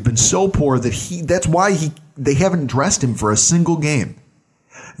accuracy have been so poor that that's why they haven't dressed him for a single game.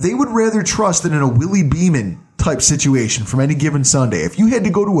 They would rather trust that in a Willie Beeman type situation from any given Sunday, if you had to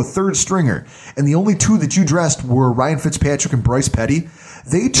go to a third stringer and the only 2 that you dressed were Ryan Fitzpatrick and Bryce Petty,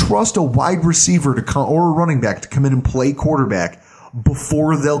 they trust a wide receiver to come, or a running back to come in and play quarterback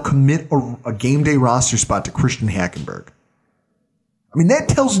before they'll commit a game day roster spot to Christian Hackenberg. I mean,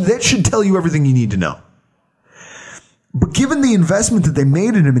 that should tell you everything you need to know. But given the investment that they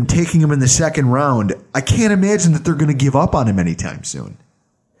made in him and taking him in the second round, I can't imagine that they're going to give up on him anytime soon.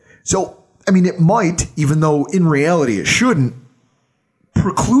 So, I mean, it might, even though in reality it shouldn't,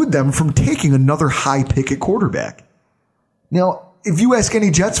 preclude them from taking another high pick at quarterback. Now, if you ask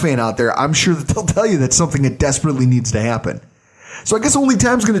any Jets fan out there, I'm sure that they'll tell you that's something that desperately needs to happen. So I guess only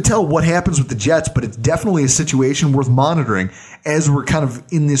time's going to tell what happens with the Jets, but it's definitely a situation worth monitoring as we're kind of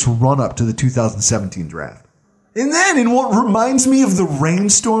in this run-up to the 2017 draft. And then, in what reminds me of the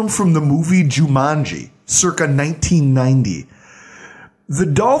rainstorm from the movie Jumanji, circa 1990, the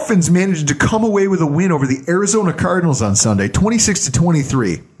Dolphins managed to come away with a win over the Arizona Cardinals on Sunday,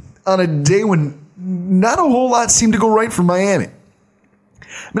 26-23, on a day when not a whole lot seemed to go right for Miami.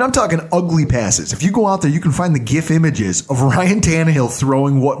 I mean, I'm talking ugly passes. If you go out there, you can find the GIF images of Ryan Tannehill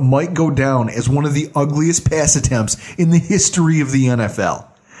throwing what might go down as one of the ugliest pass attempts in the history of the NFL.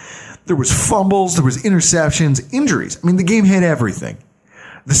 There was fumbles, there was interceptions, injuries. I mean, the game had everything.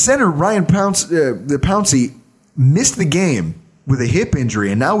 The center, Ryan Pouncey, missed the game with a hip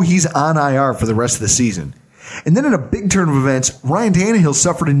injury, and now he's on IR for the rest of the season. And then in a big turn of events, Ryan Tannehill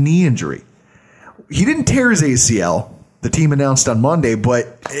suffered a knee injury. He didn't tear his ACL, the team announced on Monday,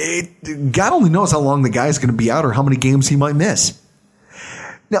 but God only knows how long the guy's going to be out or how many games he might miss.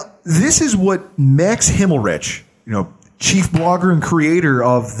 Now, this is what Max Himmelrich, chief blogger and creator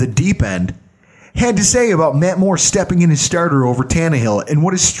of The Deep End, had to say about Matt Moore stepping in as starter over Tannehill and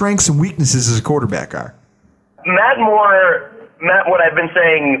what his strengths and weaknesses as a quarterback are. Matt, what I've been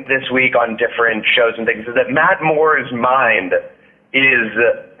saying this week on different shows and things is that Matt Moore's mind is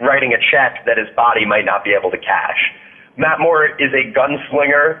writing a check that his body might not be able to cash. Matt Moore is a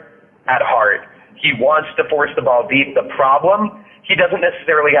gunslinger at heart. He wants to force the ball deep. The problem, he doesn't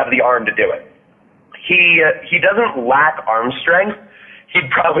necessarily have the arm to do it. He doesn't lack arm strength.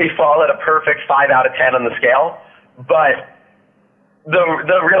 He'd probably fall at a perfect 5 out of 10 on the scale. But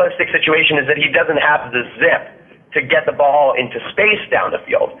the realistic situation is that he doesn't have the zip to get the ball into space down the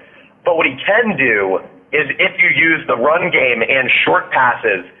field. But what he can do is if you use the run game and short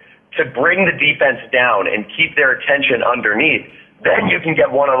passes to bring the defense down and keep their attention underneath, then you can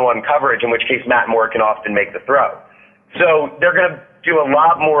get one-on-one coverage, in which case Matt Moore can often make the throw. So they're going to do a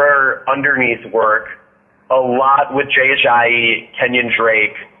lot more underneath work, a lot with Jay Ajayi, Kenyon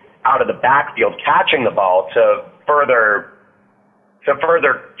Drake out of the backfield catching the ball to further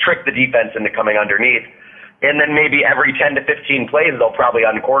trick the defense into coming underneath. And then maybe every 10 to 15 plays, they'll probably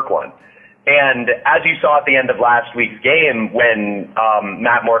uncork one. And as you saw at the end of last week's game when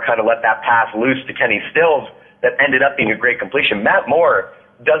Matt Moore kind of let that pass loose to Kenny Stills that ended up being a great completion, Matt Moore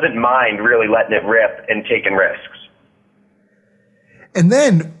doesn't mind really letting it rip and taking risks. And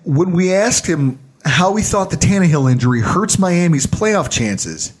then when we asked him how he thought the Tannehill injury hurts Miami's playoff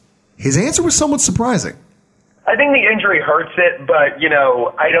chances, his answer was somewhat surprising. I think the injury hurts it, but,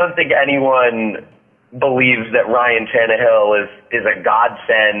 I don't think anyone believes that Ryan Tannehill is a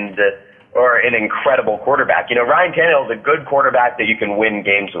godsend or an incredible quarterback. Ryan Tannehill is a good quarterback that you can win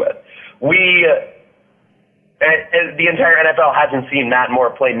games with. The entire NFL hasn't seen Matt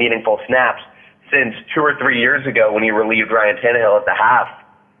Moore play meaningful snaps since 2 or 3 years ago when he relieved Ryan Tannehill at the half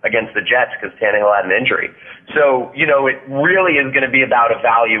against the Jets because Tannehill had an injury. So, it really is going to be about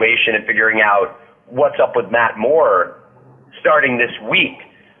evaluation and figuring out what's up with Matt Moore starting this week.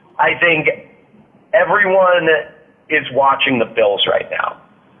 I think everyone is watching the Bills right now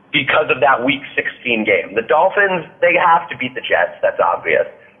because of that Week 16 game. The Dolphins, they have to beat the Jets, that's obvious.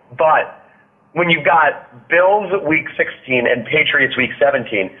 But when you've got Bills Week 16 and Patriots Week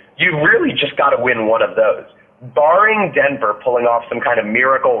 17, you really just got to win one of those. Barring Denver pulling off some kind of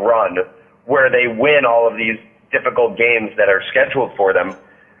miracle run where they win all of these difficult games that are scheduled for them,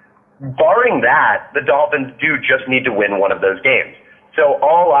 barring that, the Dolphins do just need to win one of those games. So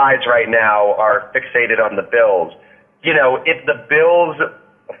all eyes right now are fixated on the Bills. If the Bills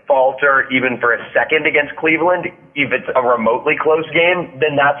falter even for a second against Cleveland, if it's a remotely close game,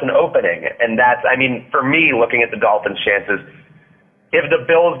 then that's an opening. And for me, looking at the Dolphins' chances, if the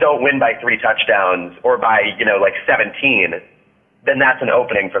Bills don't win by 3 touchdowns or by, 17, then that's an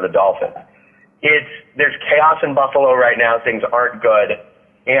opening for the Dolphins. There's chaos in Buffalo right now. Things aren't good.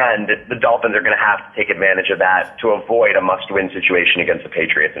 And the Dolphins are going to have to take advantage of that to avoid a must-win situation against the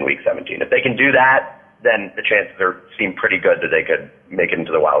Patriots in Week 17. If they can do that, then the chances seem pretty good that they could make it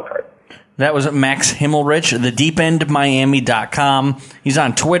into the wild card. That was Max Himmelrich, thedeependmiami.com. He's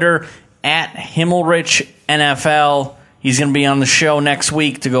on Twitter, @HimmelrichNFL. He's going to be on the show next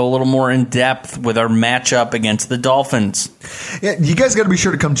week to go a little more in depth with our matchup against the Dolphins. Yeah, you guys got to be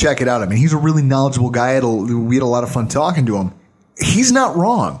sure to come check it out. I mean, he's a really knowledgeable guy. We had a lot of fun talking to him. He's not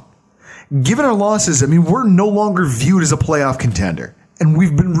wrong. Given our losses, we're no longer viewed as a playoff contender. And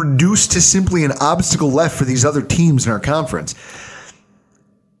we've been reduced to simply an obstacle left for these other teams in our conference.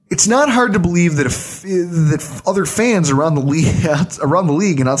 It it's not hard to believe that that other fans around the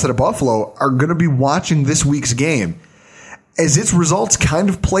league and outside of Buffalo are going to be watching this week's game, as its results kind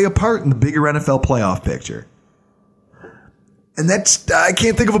of play a part in the bigger NFL playoff picture. And I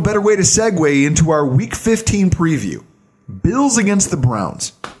can't think of a better way to segue into our Week 15 preview. Bills against the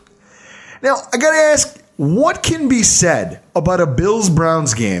Browns. Now, I got to ask, what can be said about a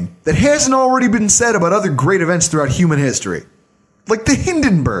Bills-Browns game that hasn't already been said about other great events throughout human history? Like the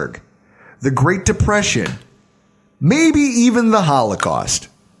Hindenburg, the Great Depression, maybe even the Holocaust.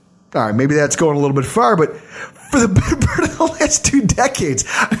 All right, maybe that's going a little bit far, but for the better part of the last 2 decades,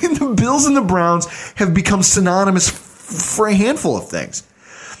 I mean, the Bills and the Browns have become synonymous for a handful of things.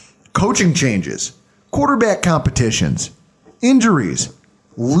 Coaching changes, quarterback competitions, injuries,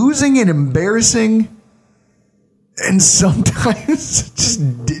 losing and embarrassing, and sometimes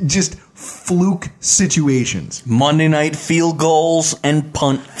just fluke situations. Monday night field goals and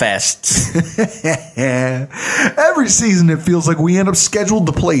punt fests. Every season it feels like we end up scheduled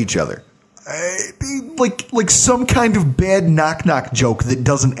to play each other. Like some kind of bad knock-knock joke that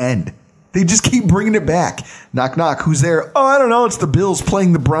doesn't end. They just keep bringing it back. Knock, knock. Who's there? Oh, I don't know. It's the Bills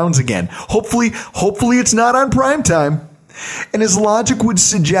playing the Browns again. Hopefully it's not on primetime. And as logic would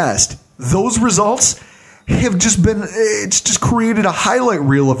suggest, those results have just created a highlight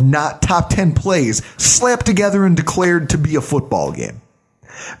reel of not top 10 plays slapped together and declared to be a football game.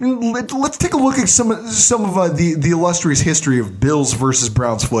 I mean, let's take a look at some of the illustrious history of Bills versus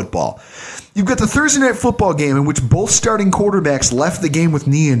Browns football. You've got the Thursday night football game in which both starting quarterbacks left the game with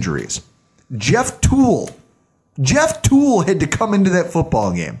knee injuries. Jeff Toole had to come into that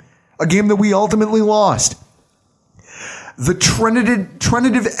football game, a game that we ultimately lost. The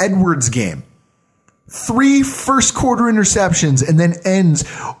Trinitative Edwards game. 3 first quarter interceptions and then ends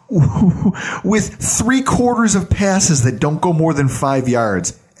with 3/4 of passes that don't go more than 5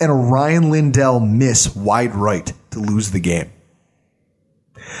 yards and a Ryan Lindell miss wide right to lose the game.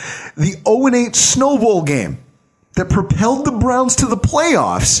 The 0-8 Snow Bowl game that propelled the Browns to the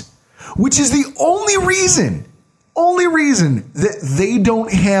playoffs, which is the only reason that they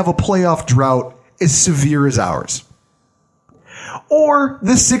don't have a playoff drought as severe as ours. Or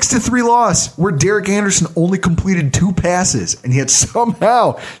the 6-3 loss where Derek Anderson only completed 2 passes, and yet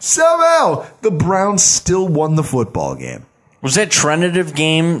somehow, the Browns still won the football game. Was that Trinitative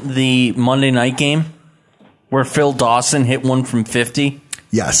game the Monday night game where Phil Dawson hit one from 50?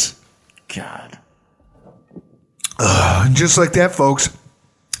 Yes. God. Just like that, folks.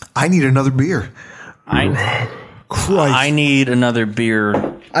 I need another beer. I need another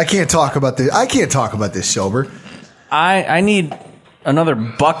beer. I can't talk about this sober. I need another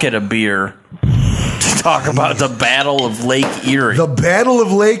bucket of beer to talk about the Battle of Lake Erie. The Battle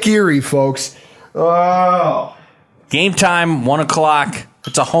of Lake Erie, folks. Oh. Game time, 1 o'clock.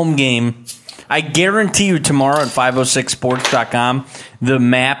 It's a home game. I guarantee you tomorrow at 506sports.com, the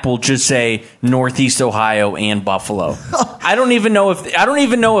map will just say Northeast Ohio and Buffalo. I don't even know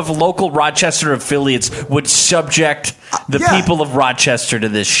if local Rochester affiliates would subject the people of Rochester to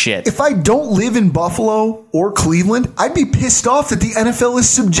this shit. If I don't live in Buffalo or Cleveland, I'd be pissed off that the NFL is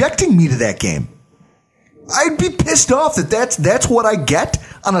subjecting me to that game. I'd be pissed off that that's what I get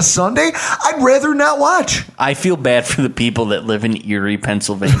on a Sunday. I'd rather not watch. I feel bad for the people that live in Erie,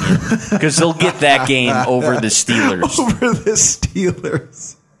 Pennsylvania, because they'll get that game over the Steelers. Over the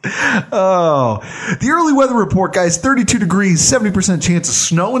Steelers. Oh. The early weather report, guys, 32 degrees, 70% chance of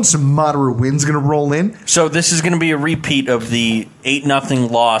snow, and some moderate winds going to roll in. So this is going to be a repeat of the 8-0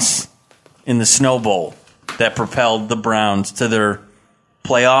 loss in the Snow Bowl that propelled the Browns to their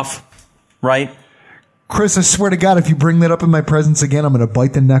playoff, right? Chris, I swear to God, if you bring that up in my presence again, I'm going to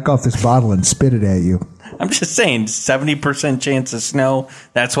bite the neck off this bottle and spit it at you. I'm just saying, 70% chance of snow,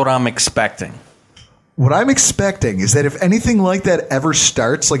 that's what I'm expecting. What I'm expecting is that if anything like that ever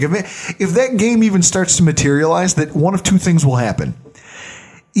starts, like if that game even starts to materialize, that one of two things will happen.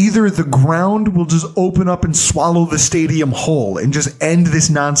 Either the ground will just open up and swallow the stadium whole and just end this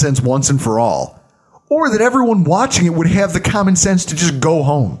nonsense once and for all, or that everyone watching it would have the common sense to just go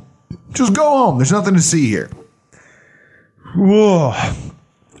home. Just go home. There's nothing to see here. Whoa.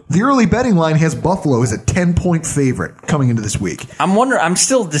 The early betting line has Buffalo as a 10-point favorite coming into this week. I'm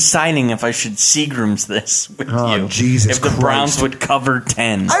still deciding if I should Seagram's this with you. Oh, Jesus If the Christ. Browns would cover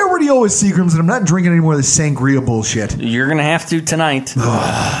 10. I already owe a Seagram's, and I'm not drinking any more of this sangria bullshit. You're going to have to tonight.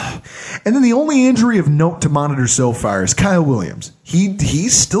 And then the only injury of note to monitor so far is Kyle Williams.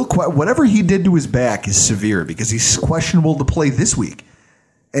 He's still whatever he did to his back is severe because he's questionable to play this week.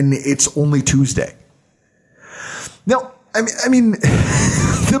 And it's only Tuesday. Now, I mean,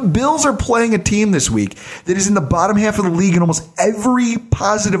 the Bills are playing a team this week that is in the bottom half of the league in almost every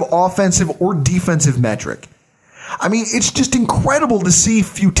positive offensive or defensive metric. I mean, it's just incredible to see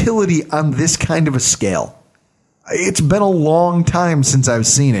futility on this kind of a scale. It's been a long time since I've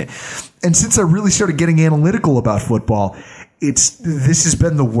seen it. And since I really started getting analytical about football, this has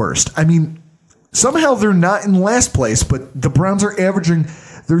been the worst. I mean, somehow they're not in last place, but the Browns are averaging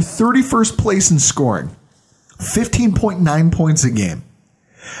their 31st place in scoring. 15.9 points a game.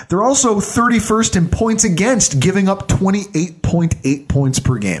 They're also 31st in points against, giving up 28.8 points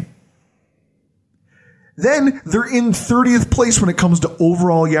per game. Then they're in 30th place when it comes to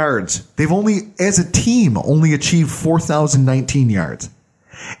overall yards. They've as a team, only achieved 4,019 yards.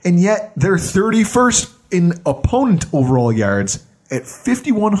 And yet they're 31st in opponent overall yards at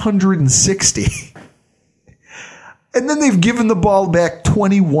 5,160. And then they've given the ball back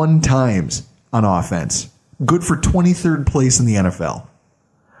 21 times on offense. Good for 23rd place in the NFL.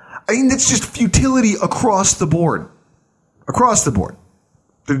 I mean, that's just futility across the board. Across the board.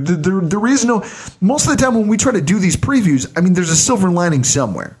 There is no... Most of the time when we try to do these previews, I mean, there's a silver lining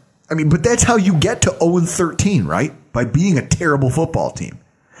somewhere. I mean, but that's how you get to 0-13, right? By being a terrible football team.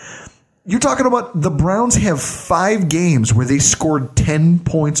 You're talking about the Browns have 5 games where they scored 10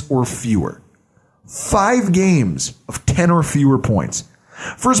 points or fewer. 5 games of 10 or fewer points.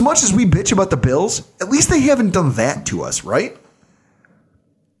 For as much as we bitch about the Bills, at least they haven't done that to us, right?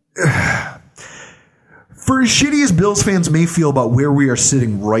 For as shitty as Bills fans may feel about where we are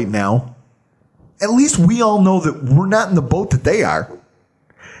sitting right now, at least we all know that we're not in the boat that they are.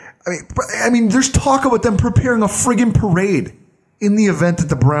 I mean, there's talk about them preparing a friggin' parade in the event that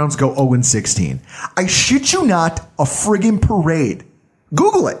the Browns go 0-16. I shit you not, a friggin' parade.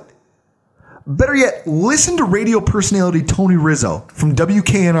 Google it. Better yet, listen to radio personality Tony Rizzo from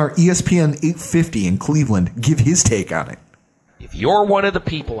WKNR ESPN 850 in Cleveland give his take on it. If you're one of the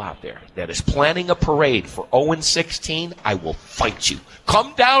people out there that is planning a parade for 0-16, I will fight you.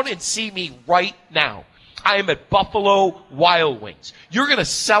 Come down and see me right now. I am at Buffalo Wild Wings. You're going to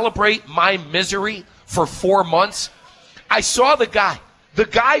celebrate my misery for 4 months? I saw the guy.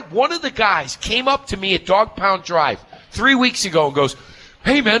 One of the guys came up to me at Dog Pound Drive 3 weeks ago and goes,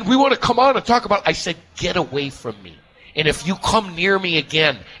 "Hey, man, we want to come on and talk about it." I said, "Get away from me. And if you come near me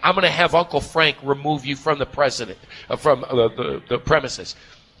again, I'm going to have Uncle Frank remove you from the premises."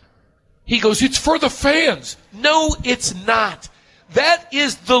 He goes, "It's for the fans." No, it's not. That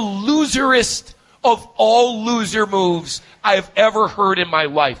is the loserest of all loser moves I've ever heard in my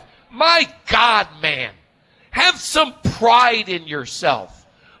life. My God, man. Have some pride in yourself.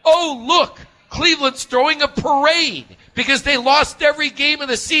 Oh, look, Cleveland's throwing a parade because they lost every game of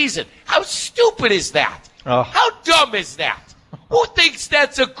the season. How stupid is that? Oh. How dumb is that? Who thinks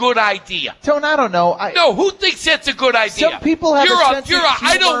that's a good idea? Tone, I don't know. No, who thinks that's a good idea? Some people have a sense of humor.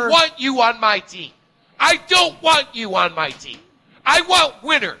 I don't want you on my team. I don't want you on my team. I want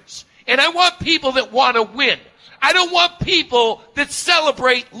winners. And I want people that want to win. I don't want people that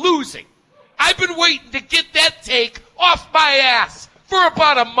celebrate losing. I've been waiting to get that take off my ass for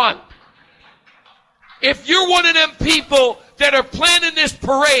about a month. If you're one of them people that are planning this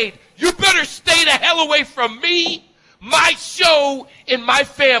parade, you better stay the hell away from me, my show, and my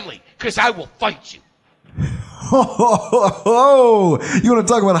family, because I will fight you. Oh, you want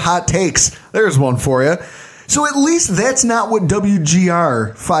to talk about hot takes? There's one for you. So at least that's not what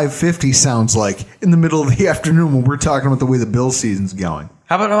WGR 550 sounds like in the middle of the afternoon when we're talking about the way the Bills season's going.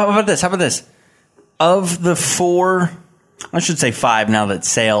 How about this? Of the 4, I should say 5 now that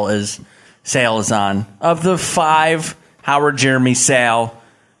Sale is on. Of the 5, Howard, Jeremy, Sal,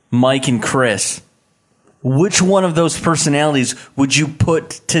 Mike, and Chris, which one of those personalities would you put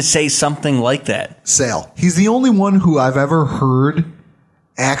to say something like that? Sal. He's the only one who I've ever heard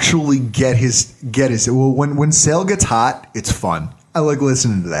actually get his. Well, when Sal gets hot, it's fun. I like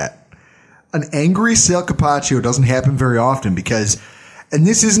listening to that. An angry Sal Capaccio doesn't happen very often because, and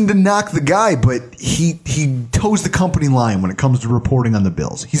this isn't to knock the guy, but he toes the company line when it comes to reporting on the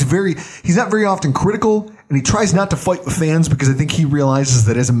Bills. He's not very often critical, and he tries not to fight the fans because I think he realizes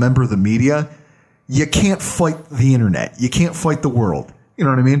that as a member of the media, you can't fight the internet. You can't fight the world. You know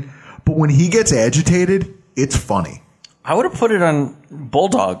what I mean? But when he gets agitated, it's funny. I would have put it on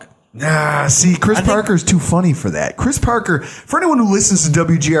Bulldog. Nah, see, Chris Parker's too funny for that. Chris Parker, for anyone who listens to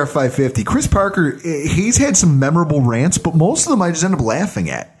WGR 550, Chris Parker, he's had some memorable rants, but most of them I just end up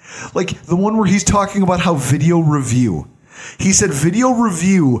laughing at. Like the one where he's talking about how video review. He said video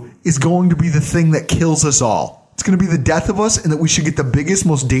review is going to be the thing that kills us all. It's going to be the death of us, and that we should get the biggest,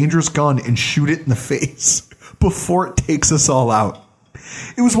 most dangerous gun and shoot it in the face before it takes us all out.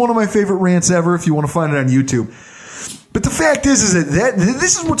 It was one of my favorite rants ever if you want to find it on YouTube. But the fact is that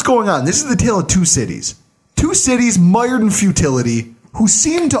this is what's going on. This is the tale of two cities. Two cities mired in futility who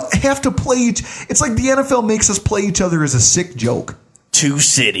seem to have to play each. It's like the NFL makes us play each other as a sick joke. Two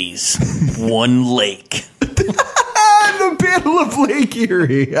cities, one lake. The Battle of Lake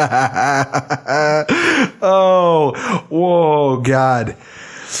Erie. Oh, whoa, God.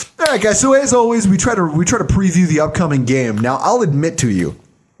 All right, guys. So as always, we try to preview the upcoming game. Now, I'll admit to you,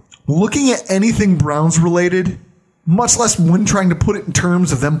 looking at anything Browns related, much less when trying to put it in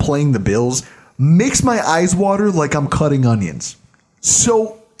terms of them playing the Bills, makes my eyes water like I'm cutting onions.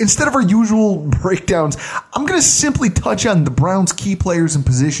 So instead of our usual breakdowns, I'm going to simply touch on the Browns' key players and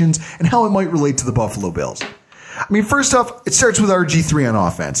positions and how it might relate to the Buffalo Bills. I mean, first off, it starts with RG3 on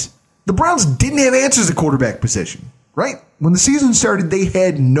offense. The Browns didn't have answers at quarterback position, right? When the season started, they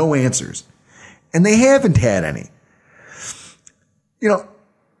had no answers. And they haven't had any. You know,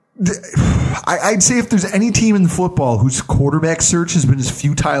 I'd say if there's any team in football whose quarterback search has been as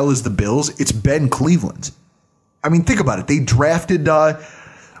futile as the Bills, it's been Cleveland's. I mean, think about it. They drafted,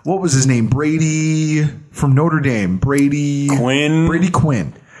 what was his name? Brady from Notre Dame. Brady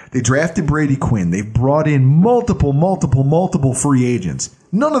Quinn. They drafted Brady Quinn. They've brought in multiple free agents.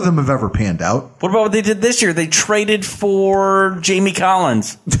 None of them have ever panned out. What about what they did this year? They traded for Jamie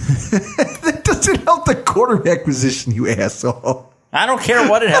Collins. That doesn't help the quarterback position, you asshole. I don't care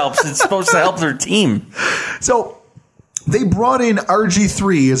what it helps. It's supposed to help their team. So they brought in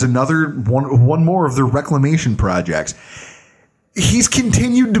RG3 as another one more of their reclamation projects. He's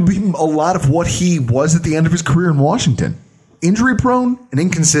continued to be a lot of what he was at the end of his career in Washington. Injury prone and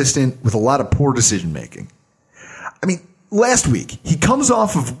inconsistent with a lot of poor decision making. I mean, last week he comes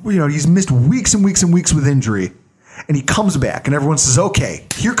off of, he's missed weeks and weeks and weeks with injury, and he comes back and everyone says, okay,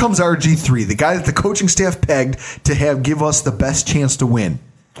 here comes RG3, the guy that the coaching staff pegged to give us the best chance to win.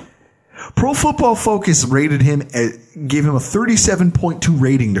 Pro Football Focus gave him a 37.2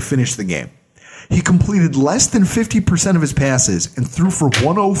 rating to finish the game. He completed less than 50% of his passes and threw for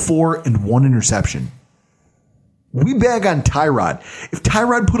 104 and one interception. We bag on Tyrod. If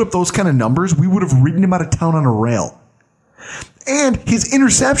Tyrod put up those kind of numbers, we would have ridden him out of town on a rail. And his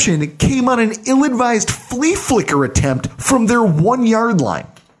interception came on an ill-advised flea flicker attempt from their 1 yard line.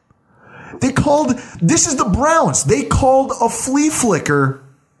 This is the Browns. They called a flea flicker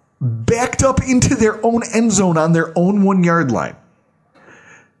backed up into their own end zone on their own 1 yard line.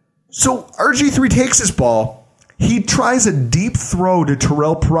 So RG3 takes this ball. He tries a deep throw to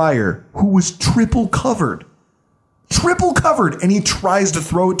Terrell Pryor, who was triple covered, and he tries to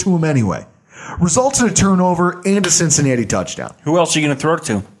throw it to him anyway. Results in a turnover and a Cincinnati touchdown. Who else are you going to throw it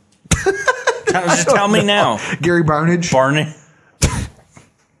to? Just tell me now. Gary Barnidge.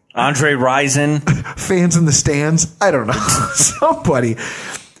 Andre Rison. Fans in the stands. I don't know. Somebody.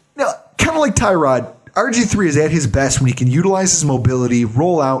 Now, kind of like Tyrod, RG3 is at his best when he can utilize his mobility,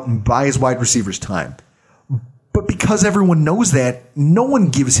 roll out, and buy his wide receivers time. But because everyone knows that, no one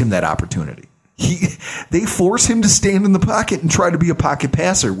gives him that opportunity. They force him to stand in the pocket and try to be a pocket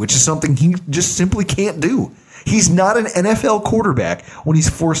passer, which is something he just simply can't do. He's not an NFL quarterback when he's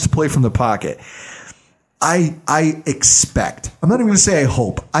forced to play from the pocket. I expect, I'm not even going to say I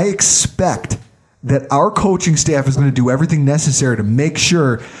hope, I expect that our coaching staff is going to do everything necessary to make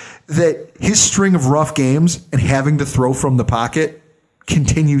sure that his string of rough games and having to throw from the pocket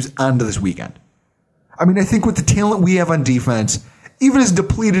continues onto this weekend. I mean, I think with the talent we have on defense, even as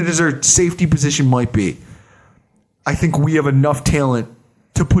depleted as our safety position might be, I think we have enough talent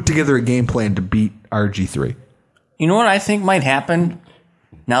to put together a game plan to beat RG3. You know what I think might happen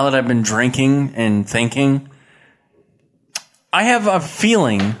now that I've been drinking and thinking? I have a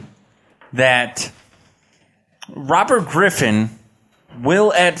feeling that Robert Griffin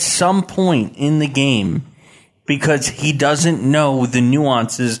will at some point in the game, because he doesn't know the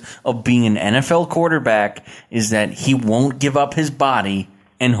nuances of being an NFL quarterback, is that he won't give up his body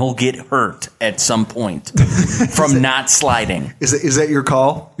and he'll get hurt at some point from not sliding. Is that your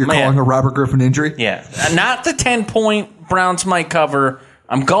call? You're calling a Robert Griffin injury? Yeah. Not the 10-point Browns might cover.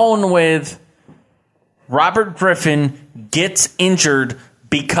 I'm going with Robert Griffin gets injured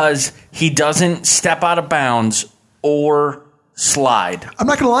because he doesn't step out of bounds or slide. I'm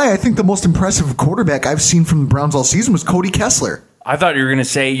not going to lie. I think the most impressive quarterback I've seen from the Browns all season was Cody Kessler. I thought you were going to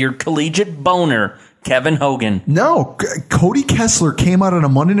say your collegiate boner, Kevin Hogan. No, Cody Kessler came out in a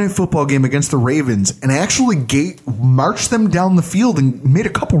Monday Night Football game against the Ravens and actually marched them down the field and made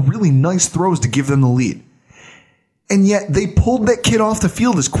a couple really nice throws to give them the lead. And yet they pulled that kid off the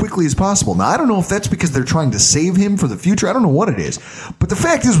field as quickly as possible. Now, I don't know if that's because they're trying to save him for the future. I don't know what it is. But the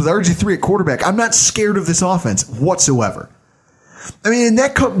fact is, with RG3 at quarterback, I'm not scared of this offense whatsoever. I mean, and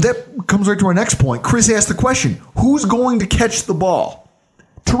that comes right to our next point. Chris asked the question, who's going to catch the ball?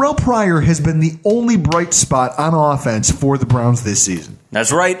 Terrell Pryor has been the only bright spot on offense for the Browns this season.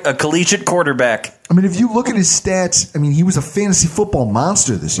 That's right, a collegiate quarterback. I mean, if you look at his stats, I mean, he was a fantasy football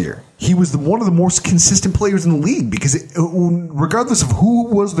monster this year. He was one of the most consistent players in the league because regardless of who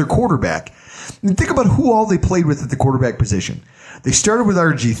was their quarterback, I mean, think about who all they played with at the quarterback position. They started with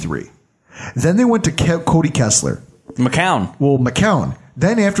RG3. Then they went to Cody Kessler. McCown.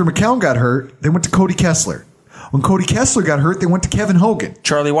 Then after McCown got hurt, they went to Cody Kessler. When Cody Kessler got hurt, they went to Kevin Hogan.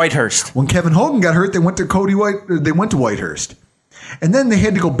 Charlie Whitehurst. When Kevin Hogan got hurt, they went to Whitehurst. And then they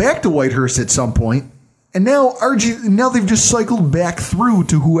had to go back to Whitehurst at some point. And now they've just cycled back through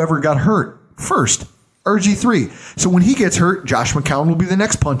to whoever got hurt first, RG3. So when he gets hurt, Josh McCown will be the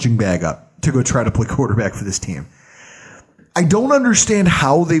next punching bag up to go try to play quarterback for this team. I don't understand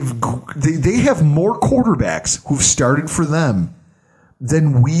how they have more quarterbacks who've started for them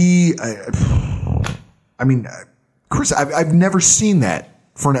than we. I mean, Chris, I've never seen that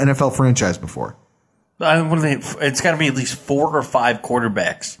for an NFL franchise before. It's got to be at least 4 or 5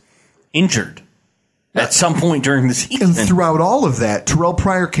 quarterbacks injured at some point during the season. And throughout all of that, Terrell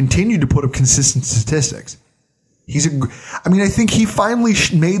Pryor continued to put up consistent statistics. I think he finally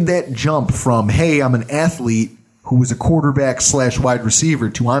made that jump from, hey, I'm an athlete who was a quarterback / wide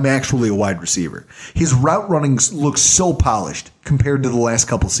receiver to I'm actually a wide receiver. His route running looks so polished compared to the last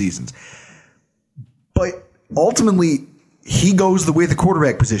couple seasons. But ultimately, he goes the way the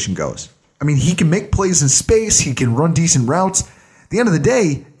quarterback position goes. I mean, he can make plays in space. He can run decent routes. At the end of the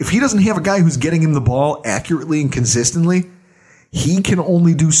day, if he doesn't have a guy who's getting him the ball accurately and consistently, he can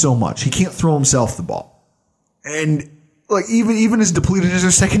only do so much. He can't throw himself the ball. And like even as depleted as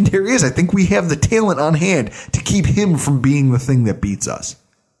our secondary is, I think we have the talent on hand to keep him from being the thing that beats us.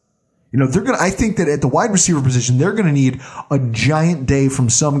 You know, I think that at the wide receiver position, they're going to need a giant day from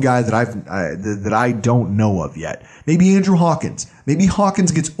some guy that I don't know of yet. Maybe Andrew Hawkins. Maybe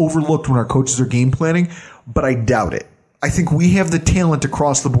Hawkins gets overlooked when our coaches are game planning, but I doubt it. I think we have the talent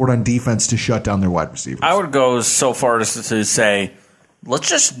across the board on defense to shut down their wide receivers. I would go so far as to say, let's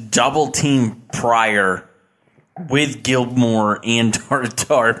just double team Pryor with Gilmore and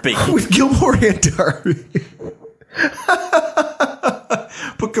Darby. With Gilmore and Darby.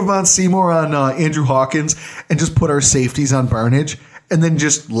 Put Kevon Seymour on Andrew Hawkins and just put our safeties on Barnidge and then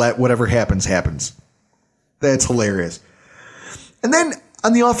just let whatever happens. That's hilarious. And then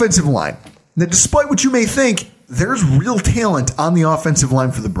on the offensive line, now despite what you may think, there's real talent on the offensive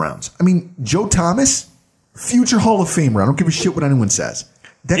line for the Browns. I mean, Joe Thomas, future Hall of Famer. I don't give a shit what anyone says.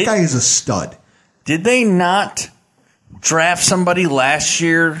 That guy is a stud. Did they not draft somebody last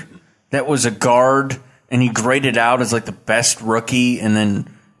year that was a guard and he graded out as like the best rookie and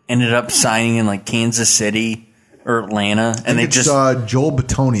then ended up signing in like Kansas City or Atlanta? And they just Joel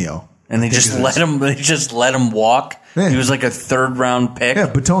Bitonio. And they just let him walk. Yeah. He was like a 3rd round pick.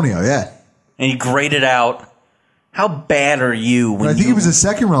 Yeah, Bitonio, yeah. And he graded out. How bad are you? I think he was a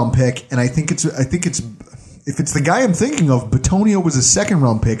 2nd round pick, and I think it's if it's the guy I'm thinking of, Bitonio was a 2nd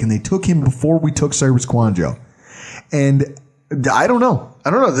round pick, and they took him before we took Cyrus Kouandjio. And I don't know.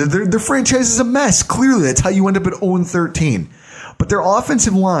 Their franchise is a mess. Clearly, that's how you end up at 0-13. But their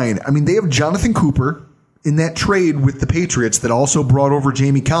offensive line, I mean, they have Jonathan Cooper in that trade with the Patriots that also brought over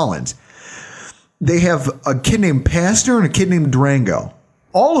Jamie Collins. They have a kid named Pastor and a kid named Durango.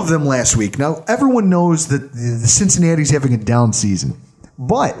 All of them last week. Now, everyone knows that the Cincinnati's having a down season.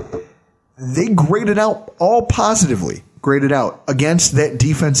 But they graded out all positively, against that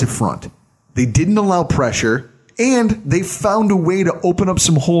defensive front. They didn't allow pressure. And they found a way to open up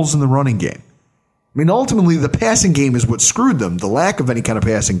some holes in the running game. I mean, ultimately, the passing game is what screwed them, the lack of any kind of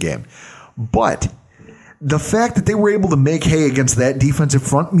passing game. But the fact that they were able to make hay against that defensive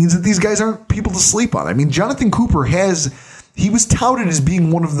front means that these guys aren't people to sleep on. I mean, Jonathan Cooper he was touted as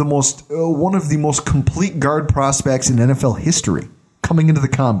being one of the most complete guard prospects in NFL history coming into the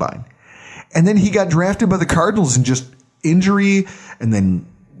combine. And then he got drafted by the Cardinals in just injury, and then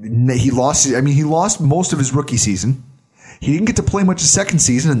he lost most of his rookie season. He didn't get to play much his second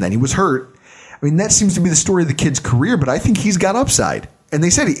season, and then he was hurt. I mean, that seems to be the story of the kid's career, but I think he's got upside. And they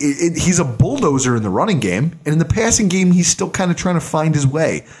said he's a bulldozer in the running game, and in the passing game, he's still kind of trying to find his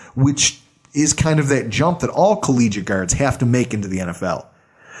way, which is kind of that jump that all collegiate guards have to make into the NFL.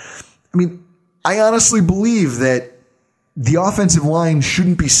 I mean, I honestly believe that the offensive line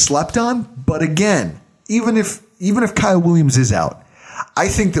shouldn't be slept on, but again, even if Kyle Williams is out, I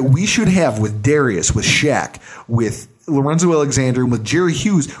think that we should have with Darius, with Shaq, with Lorenzo Alexander, and with Jerry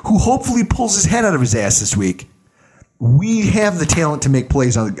Hughes, who hopefully pulls his head out of his ass this week. We have the talent to make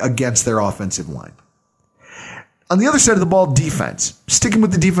plays against their offensive line. On the other side of the ball, defense. Sticking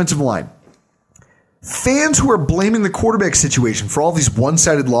with the defensive line. Fans who are blaming the quarterback situation for all these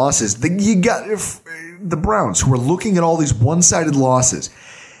one-sided losses, you got the Browns who are looking at all these one-sided losses.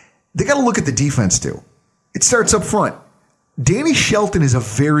 They got to look at the defense too. It starts up front. Danny Shelton is a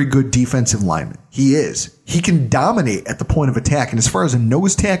very good defensive lineman. He is. He can dominate at the point of attack. And as far as a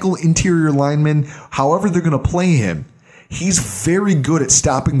nose tackle, interior lineman, however they're going to play him, he's very good at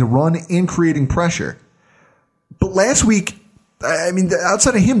stopping the run and creating pressure. But last week,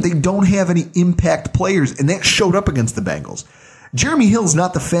 outside of him, they don't have any impact players, and that showed up against the Bengals. Jeremy Hill's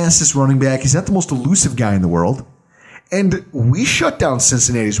not the fastest running back. He's not the most elusive guy in the world. And we shut down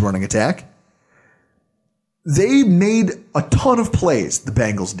Cincinnati's running attack. They made a ton of plays, the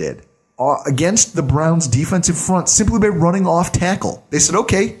Bengals did, against the Browns' defensive front simply by running off tackle. They said,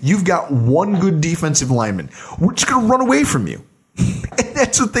 okay, you've got one good defensive lineman. We're just going to run away from you. And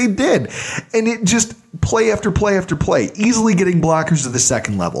that's what they did. And it just play after play after play, easily getting blockers to the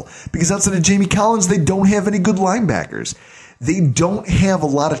second level. Because outside of Jamie Collins, they don't have any good linebackers. They don't have a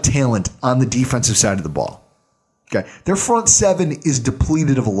lot of talent on the defensive side of the ball. Okay, their front seven is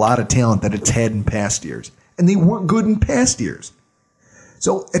depleted of a lot of talent that it's had in past years. And they weren't good in past years.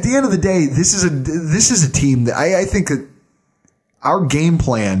 So at the end of the day, this is a team that I think that our game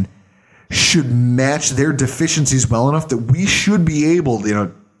plan should match their deficiencies well enough that we should be able,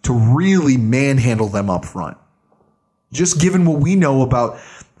 to really manhandle them up front. Just given what we know about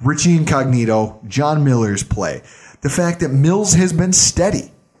Richie Incognito, John Miller's play, the fact that Mills has been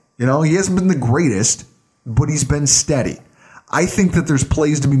steady. He hasn't been the greatest, but he's been steady. I think that there's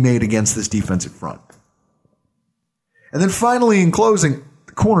plays to be made against this defensive front. And then finally, in closing,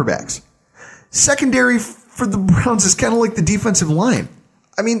 the cornerbacks. Secondary for the Browns is kind of like the defensive line.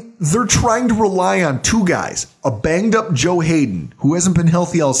 They're trying to rely on two guys, a banged-up Joe Hayden, who hasn't been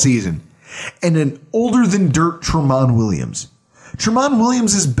healthy all season, and an older-than-dirt Tramon Williams. Tramon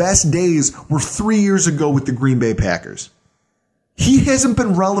Williams' best days were 3 years ago with the Green Bay Packers. He hasn't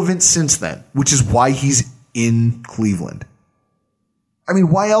been relevant since then, which is why he's in Cleveland.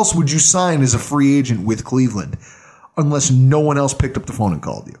 Why else would you sign as a free agent with Cleveland unless no one else picked up the phone and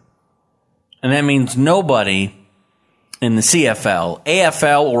called you? And that means nobody in the CFL,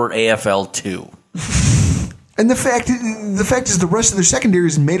 AFL, or AFL2. And the fact is the rest of their secondary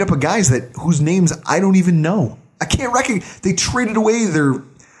is made up of guys whose names I don't even know. I can't recognize. They traded away the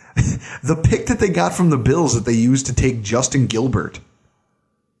pick that they got from the Bills that they used to take Justin Gilbert.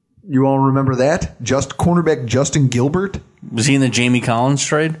 You all remember that? Cornerback Justin Gilbert? Was he in the Jamie Collins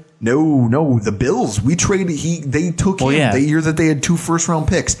trade? No, the Bills. They took him the year that they had 2 first-round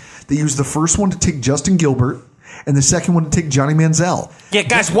picks. They used the first one to take Justin Gilbert and the second one to take Johnny Manziel. Yeah,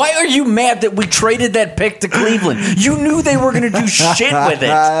 guys, why are you mad that we traded that pick to Cleveland? You knew they were going to do shit with it.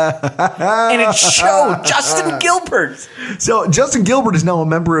 And it showed. Justin Gilbert. So Justin Gilbert is now a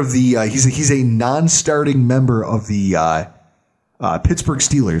member of the he's a non-starting member of the Pittsburgh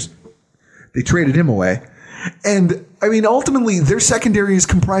Steelers. They traded him away. And, ultimately, their secondary is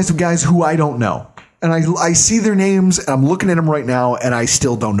comprised of guys who I don't know. And I see their names, and I'm looking at them right now, and I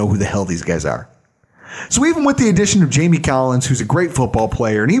still don't know who the hell these guys are. So even with the addition of Jamie Collins, who's a great football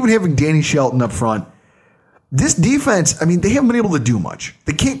player, and even having Danny Shelton up front, this defense, they haven't been able to do much.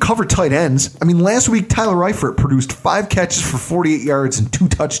 They can't cover tight ends. Last week, Tyler Eifert produced 5 catches for 48 yards and 2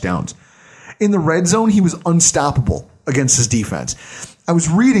 touchdowns. In the red zone, he was unstoppable against his defense. I was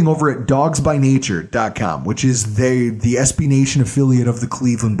reading over at dogsbynature.com, which is the SB Nation affiliate of the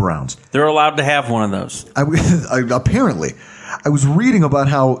Cleveland Browns. They're allowed to have one of those. Apparently. I was reading about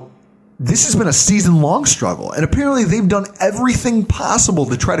how this has been a season-long struggle, and apparently they've done everything possible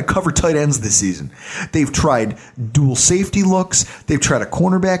to try to cover tight ends this season. They've tried dual safety looks. They've tried a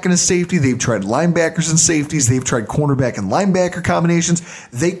cornerback and a safety. They've tried linebackers and safeties. They've tried cornerback and linebacker combinations.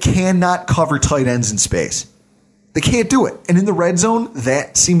 They cannot cover tight ends in space. They can't do it. And in the red zone,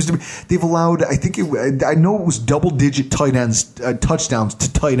 that seems to be... They've allowed, I know it was double-digit tight ends, touchdowns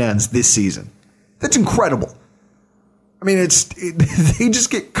to tight ends this season. That's incredible. They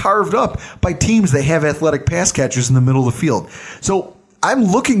just get carved up by teams that have athletic pass catchers in the middle of the field. So I'm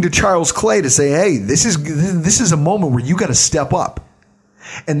looking to Charles Clay to say, hey, this is a moment where you got to step up.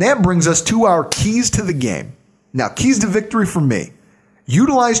 And that brings us to our keys to the game. Now, keys to victory for me.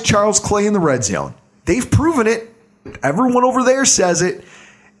 Utilize Charles Clay in the red zone. They've proven it. Everyone over there says it.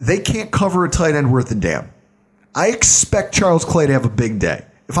 They can't cover a tight end worth a damn. I expect Charles Clay to have a big day.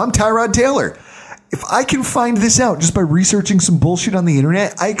 If I'm Tyrod Taylor, if I can find this out just by researching some bullshit on the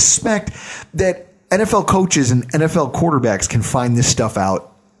internet, I expect that NFL coaches and NFL quarterbacks can find this stuff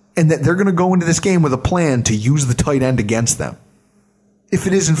out and that they're going to go into this game with a plan to use the tight end against them. If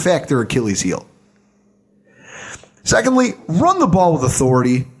it is, in fact, their Achilles heel. Secondly, run the ball with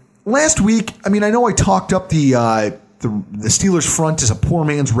authority. Last week, I know I talked up the Steelers front as a poor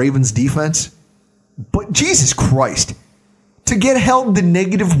man's Ravens defense, but Jesus Christ, to get held to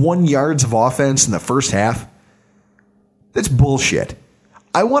 -1 yards of offense in the first half, that's bullshit.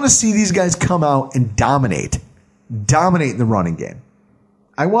 I want to see these guys come out and dominate in the running game.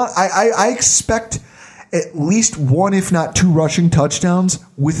 I expect at least 1, if not 2 rushing touchdowns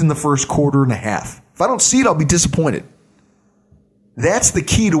within the first quarter and a half. If I don't see it, I'll be disappointed. That's the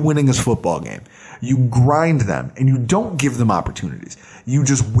key to winning this football game. You grind them and you don't give them opportunities. You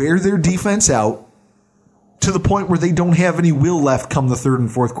just wear their defense out to the point where they don't have any will left come the third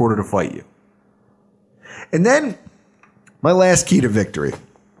and fourth quarter to fight you. And then my last key to victory.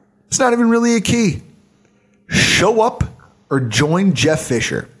 It's not even really a key. Show up or join Jeff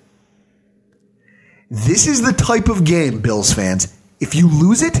Fisher. This is the type of game, Bills fans. If you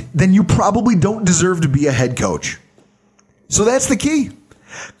lose it, then you probably don't deserve to be a head coach. So that's the key.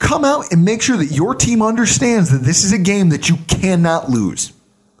 Come out and make sure that your team understands that this is a game that you cannot lose.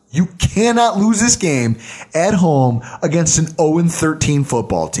 You cannot lose this game at home against an 0-13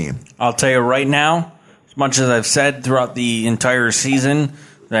 football team. I'll tell you right now, as much as I've said throughout the entire season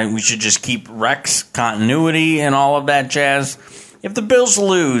that we should just keep Rex continuity and all of that jazz, if the Bills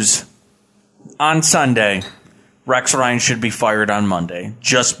lose on Sunday, Rex Ryan should be fired on Monday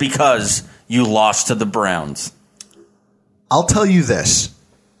just because you lost to the Browns. I'll tell you this.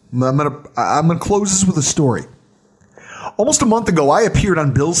 I'm gonna close this with a story. Almost a month ago, I appeared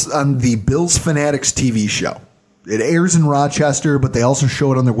on the Bills Fanatics TV show. It airs in Rochester, but they also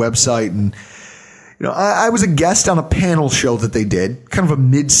show it on their website. And I was a guest on a panel show that they did, kind of a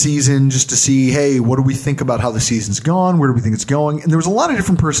mid-season, just to see, hey, what do we think about how the season's gone? Where do we think it's going? And there was a lot of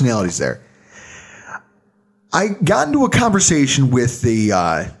different personalities there. I got into a conversation with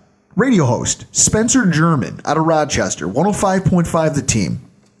the radio host, Spencer German, out of Rochester, 105.5 The Team.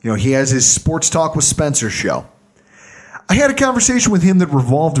 He has his Sports Talk with Spencer show. I had a conversation with him that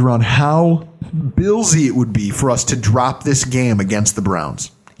revolved around how Billsy it would be for us to drop this game against the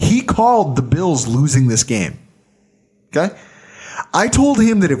Browns. He called the Bills losing this game. Okay? I told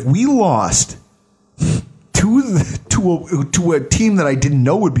him that if we lost to a team that I didn't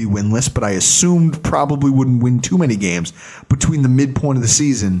know would be winless, but I assumed probably wouldn't win too many games between the midpoint of the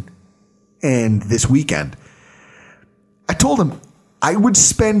season and this weekend, I told him I would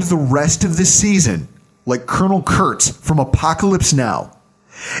spend the rest of this season like Colonel Kurtz from Apocalypse Now.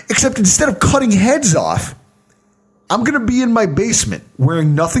 Except instead of cutting heads off, I'm going to be in my basement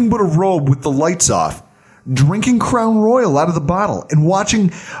wearing nothing but a robe with the lights off, drinking Crown Royal out of the bottle and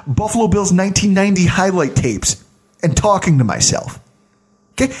watching Buffalo Bills 1990 highlight tapes and talking to myself.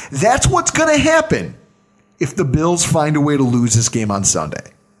 Okay? That's what's going to happen if the Bills find a way to lose this game on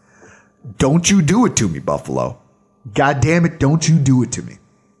Sunday. Don't you do it to me, Buffalo. God damn it, don't you do it to me.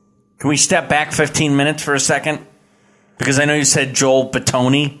 Can we step back 15 minutes for a second? Because I know you said Joel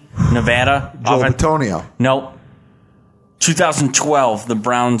Bitonio, Nevada. Joel Bitonio. No. 2012, the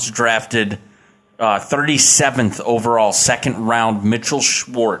Browns drafted 37th overall, second round, Mitchell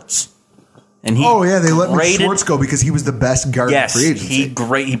Schwartz. And he they let Mitchell Schwartz go because he was the best guard in free agency.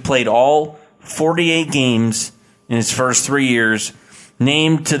 He played all 48 games in his first 3 years,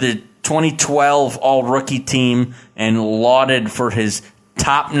 named to the 2012 All-Rookie team, and lauded for his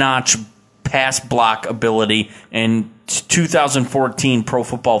top-notch pass block ability, and 2014 Pro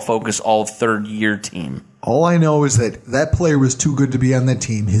Football Focus All-Third-Year team. All I know is that player was too good to be on that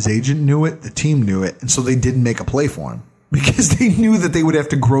team. His agent knew it, the team knew it, and so they didn't make a play for him because they knew that they would have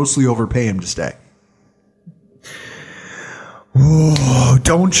to grossly overpay him to stay. Oh,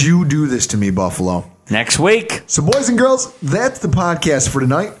 don't you do this to me, Buffalo. Next week. So, boys and girls, that's the podcast for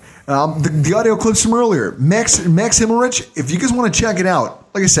tonight. The audio clips from earlier. Max Himmelrich, if you guys want to check it out,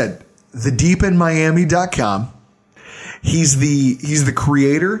 like I said, thedeependmiami.com. He's the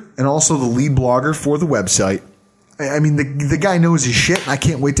creator and also the lead blogger for the website. I mean, the guy knows his shit, and I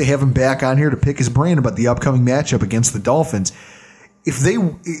can't wait to have him back on here to pick his brain about the upcoming matchup against the Dolphins. If they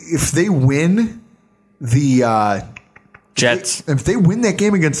win the Jets, if they win that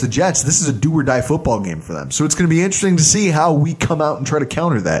game against the Jets, this is a do or die football game for them. So it's going to be interesting to see how we come out and try to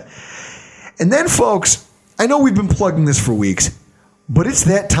counter that. And then, folks, I know we've been plugging this for weeks, but it's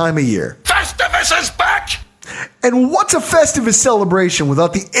that time of year. Festivus is back! And what's a Festivus celebration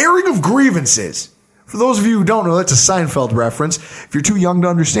without the airing of grievances? For those of you who don't know, that's a Seinfeld reference. If you're too young to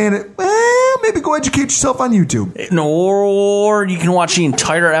understand it, well, maybe go educate yourself on YouTube. Or you can watch the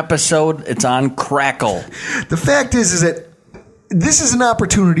entire episode. It's on Crackle. The fact is that this is an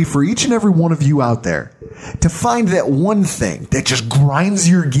opportunity for each and every one of you out there to find that one thing that just grinds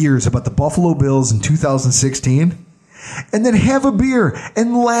your gears about the Buffalo Bills in 2016 and then have a beer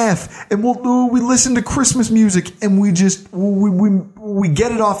and laugh, and we listen to Christmas music, and we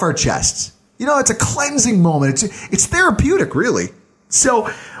get it off our chests. You know, it's a cleansing moment. It's therapeutic, really. So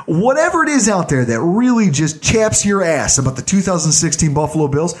whatever it is out there that really just chaps your ass about the 2016 Buffalo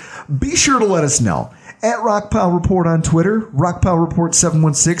Bills, be sure to let us know. At Rockpile Report on Twitter,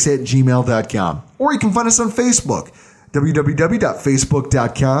 rockpilereport716@gmail.com. Or you can find us on Facebook,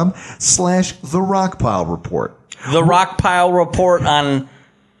 www.facebook.com/The Rockpile Report. The Rockpile Report on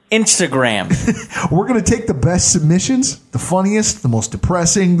Instagram. We're going to take the best submissions, the funniest, the most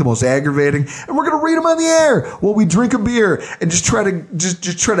depressing, the most aggravating, and we're going to read them on the air while we drink a beer and just try to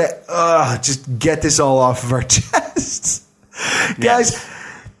get this all off of our chests. Yes. Guys,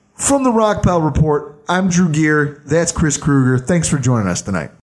 from the Rockpile Report, I'm Drew Gear. That's Chris Kruger. Thanks for joining us tonight.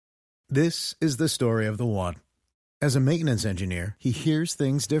 This is the story of the one. As a maintenance engineer, he hears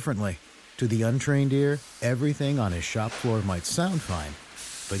things differently. To the untrained ear, everything on his shop floor might sound fine,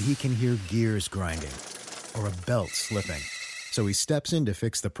 but he can hear gears grinding or a belt slipping. So he steps in to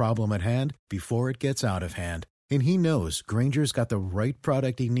fix the problem at hand before it gets out of hand. And he knows Grainger's got the right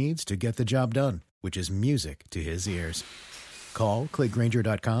product he needs to get the job done, which is music to his ears. Call, click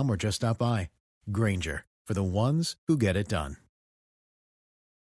Grainger.com, or just stop by. Grainger, for the ones who get it done.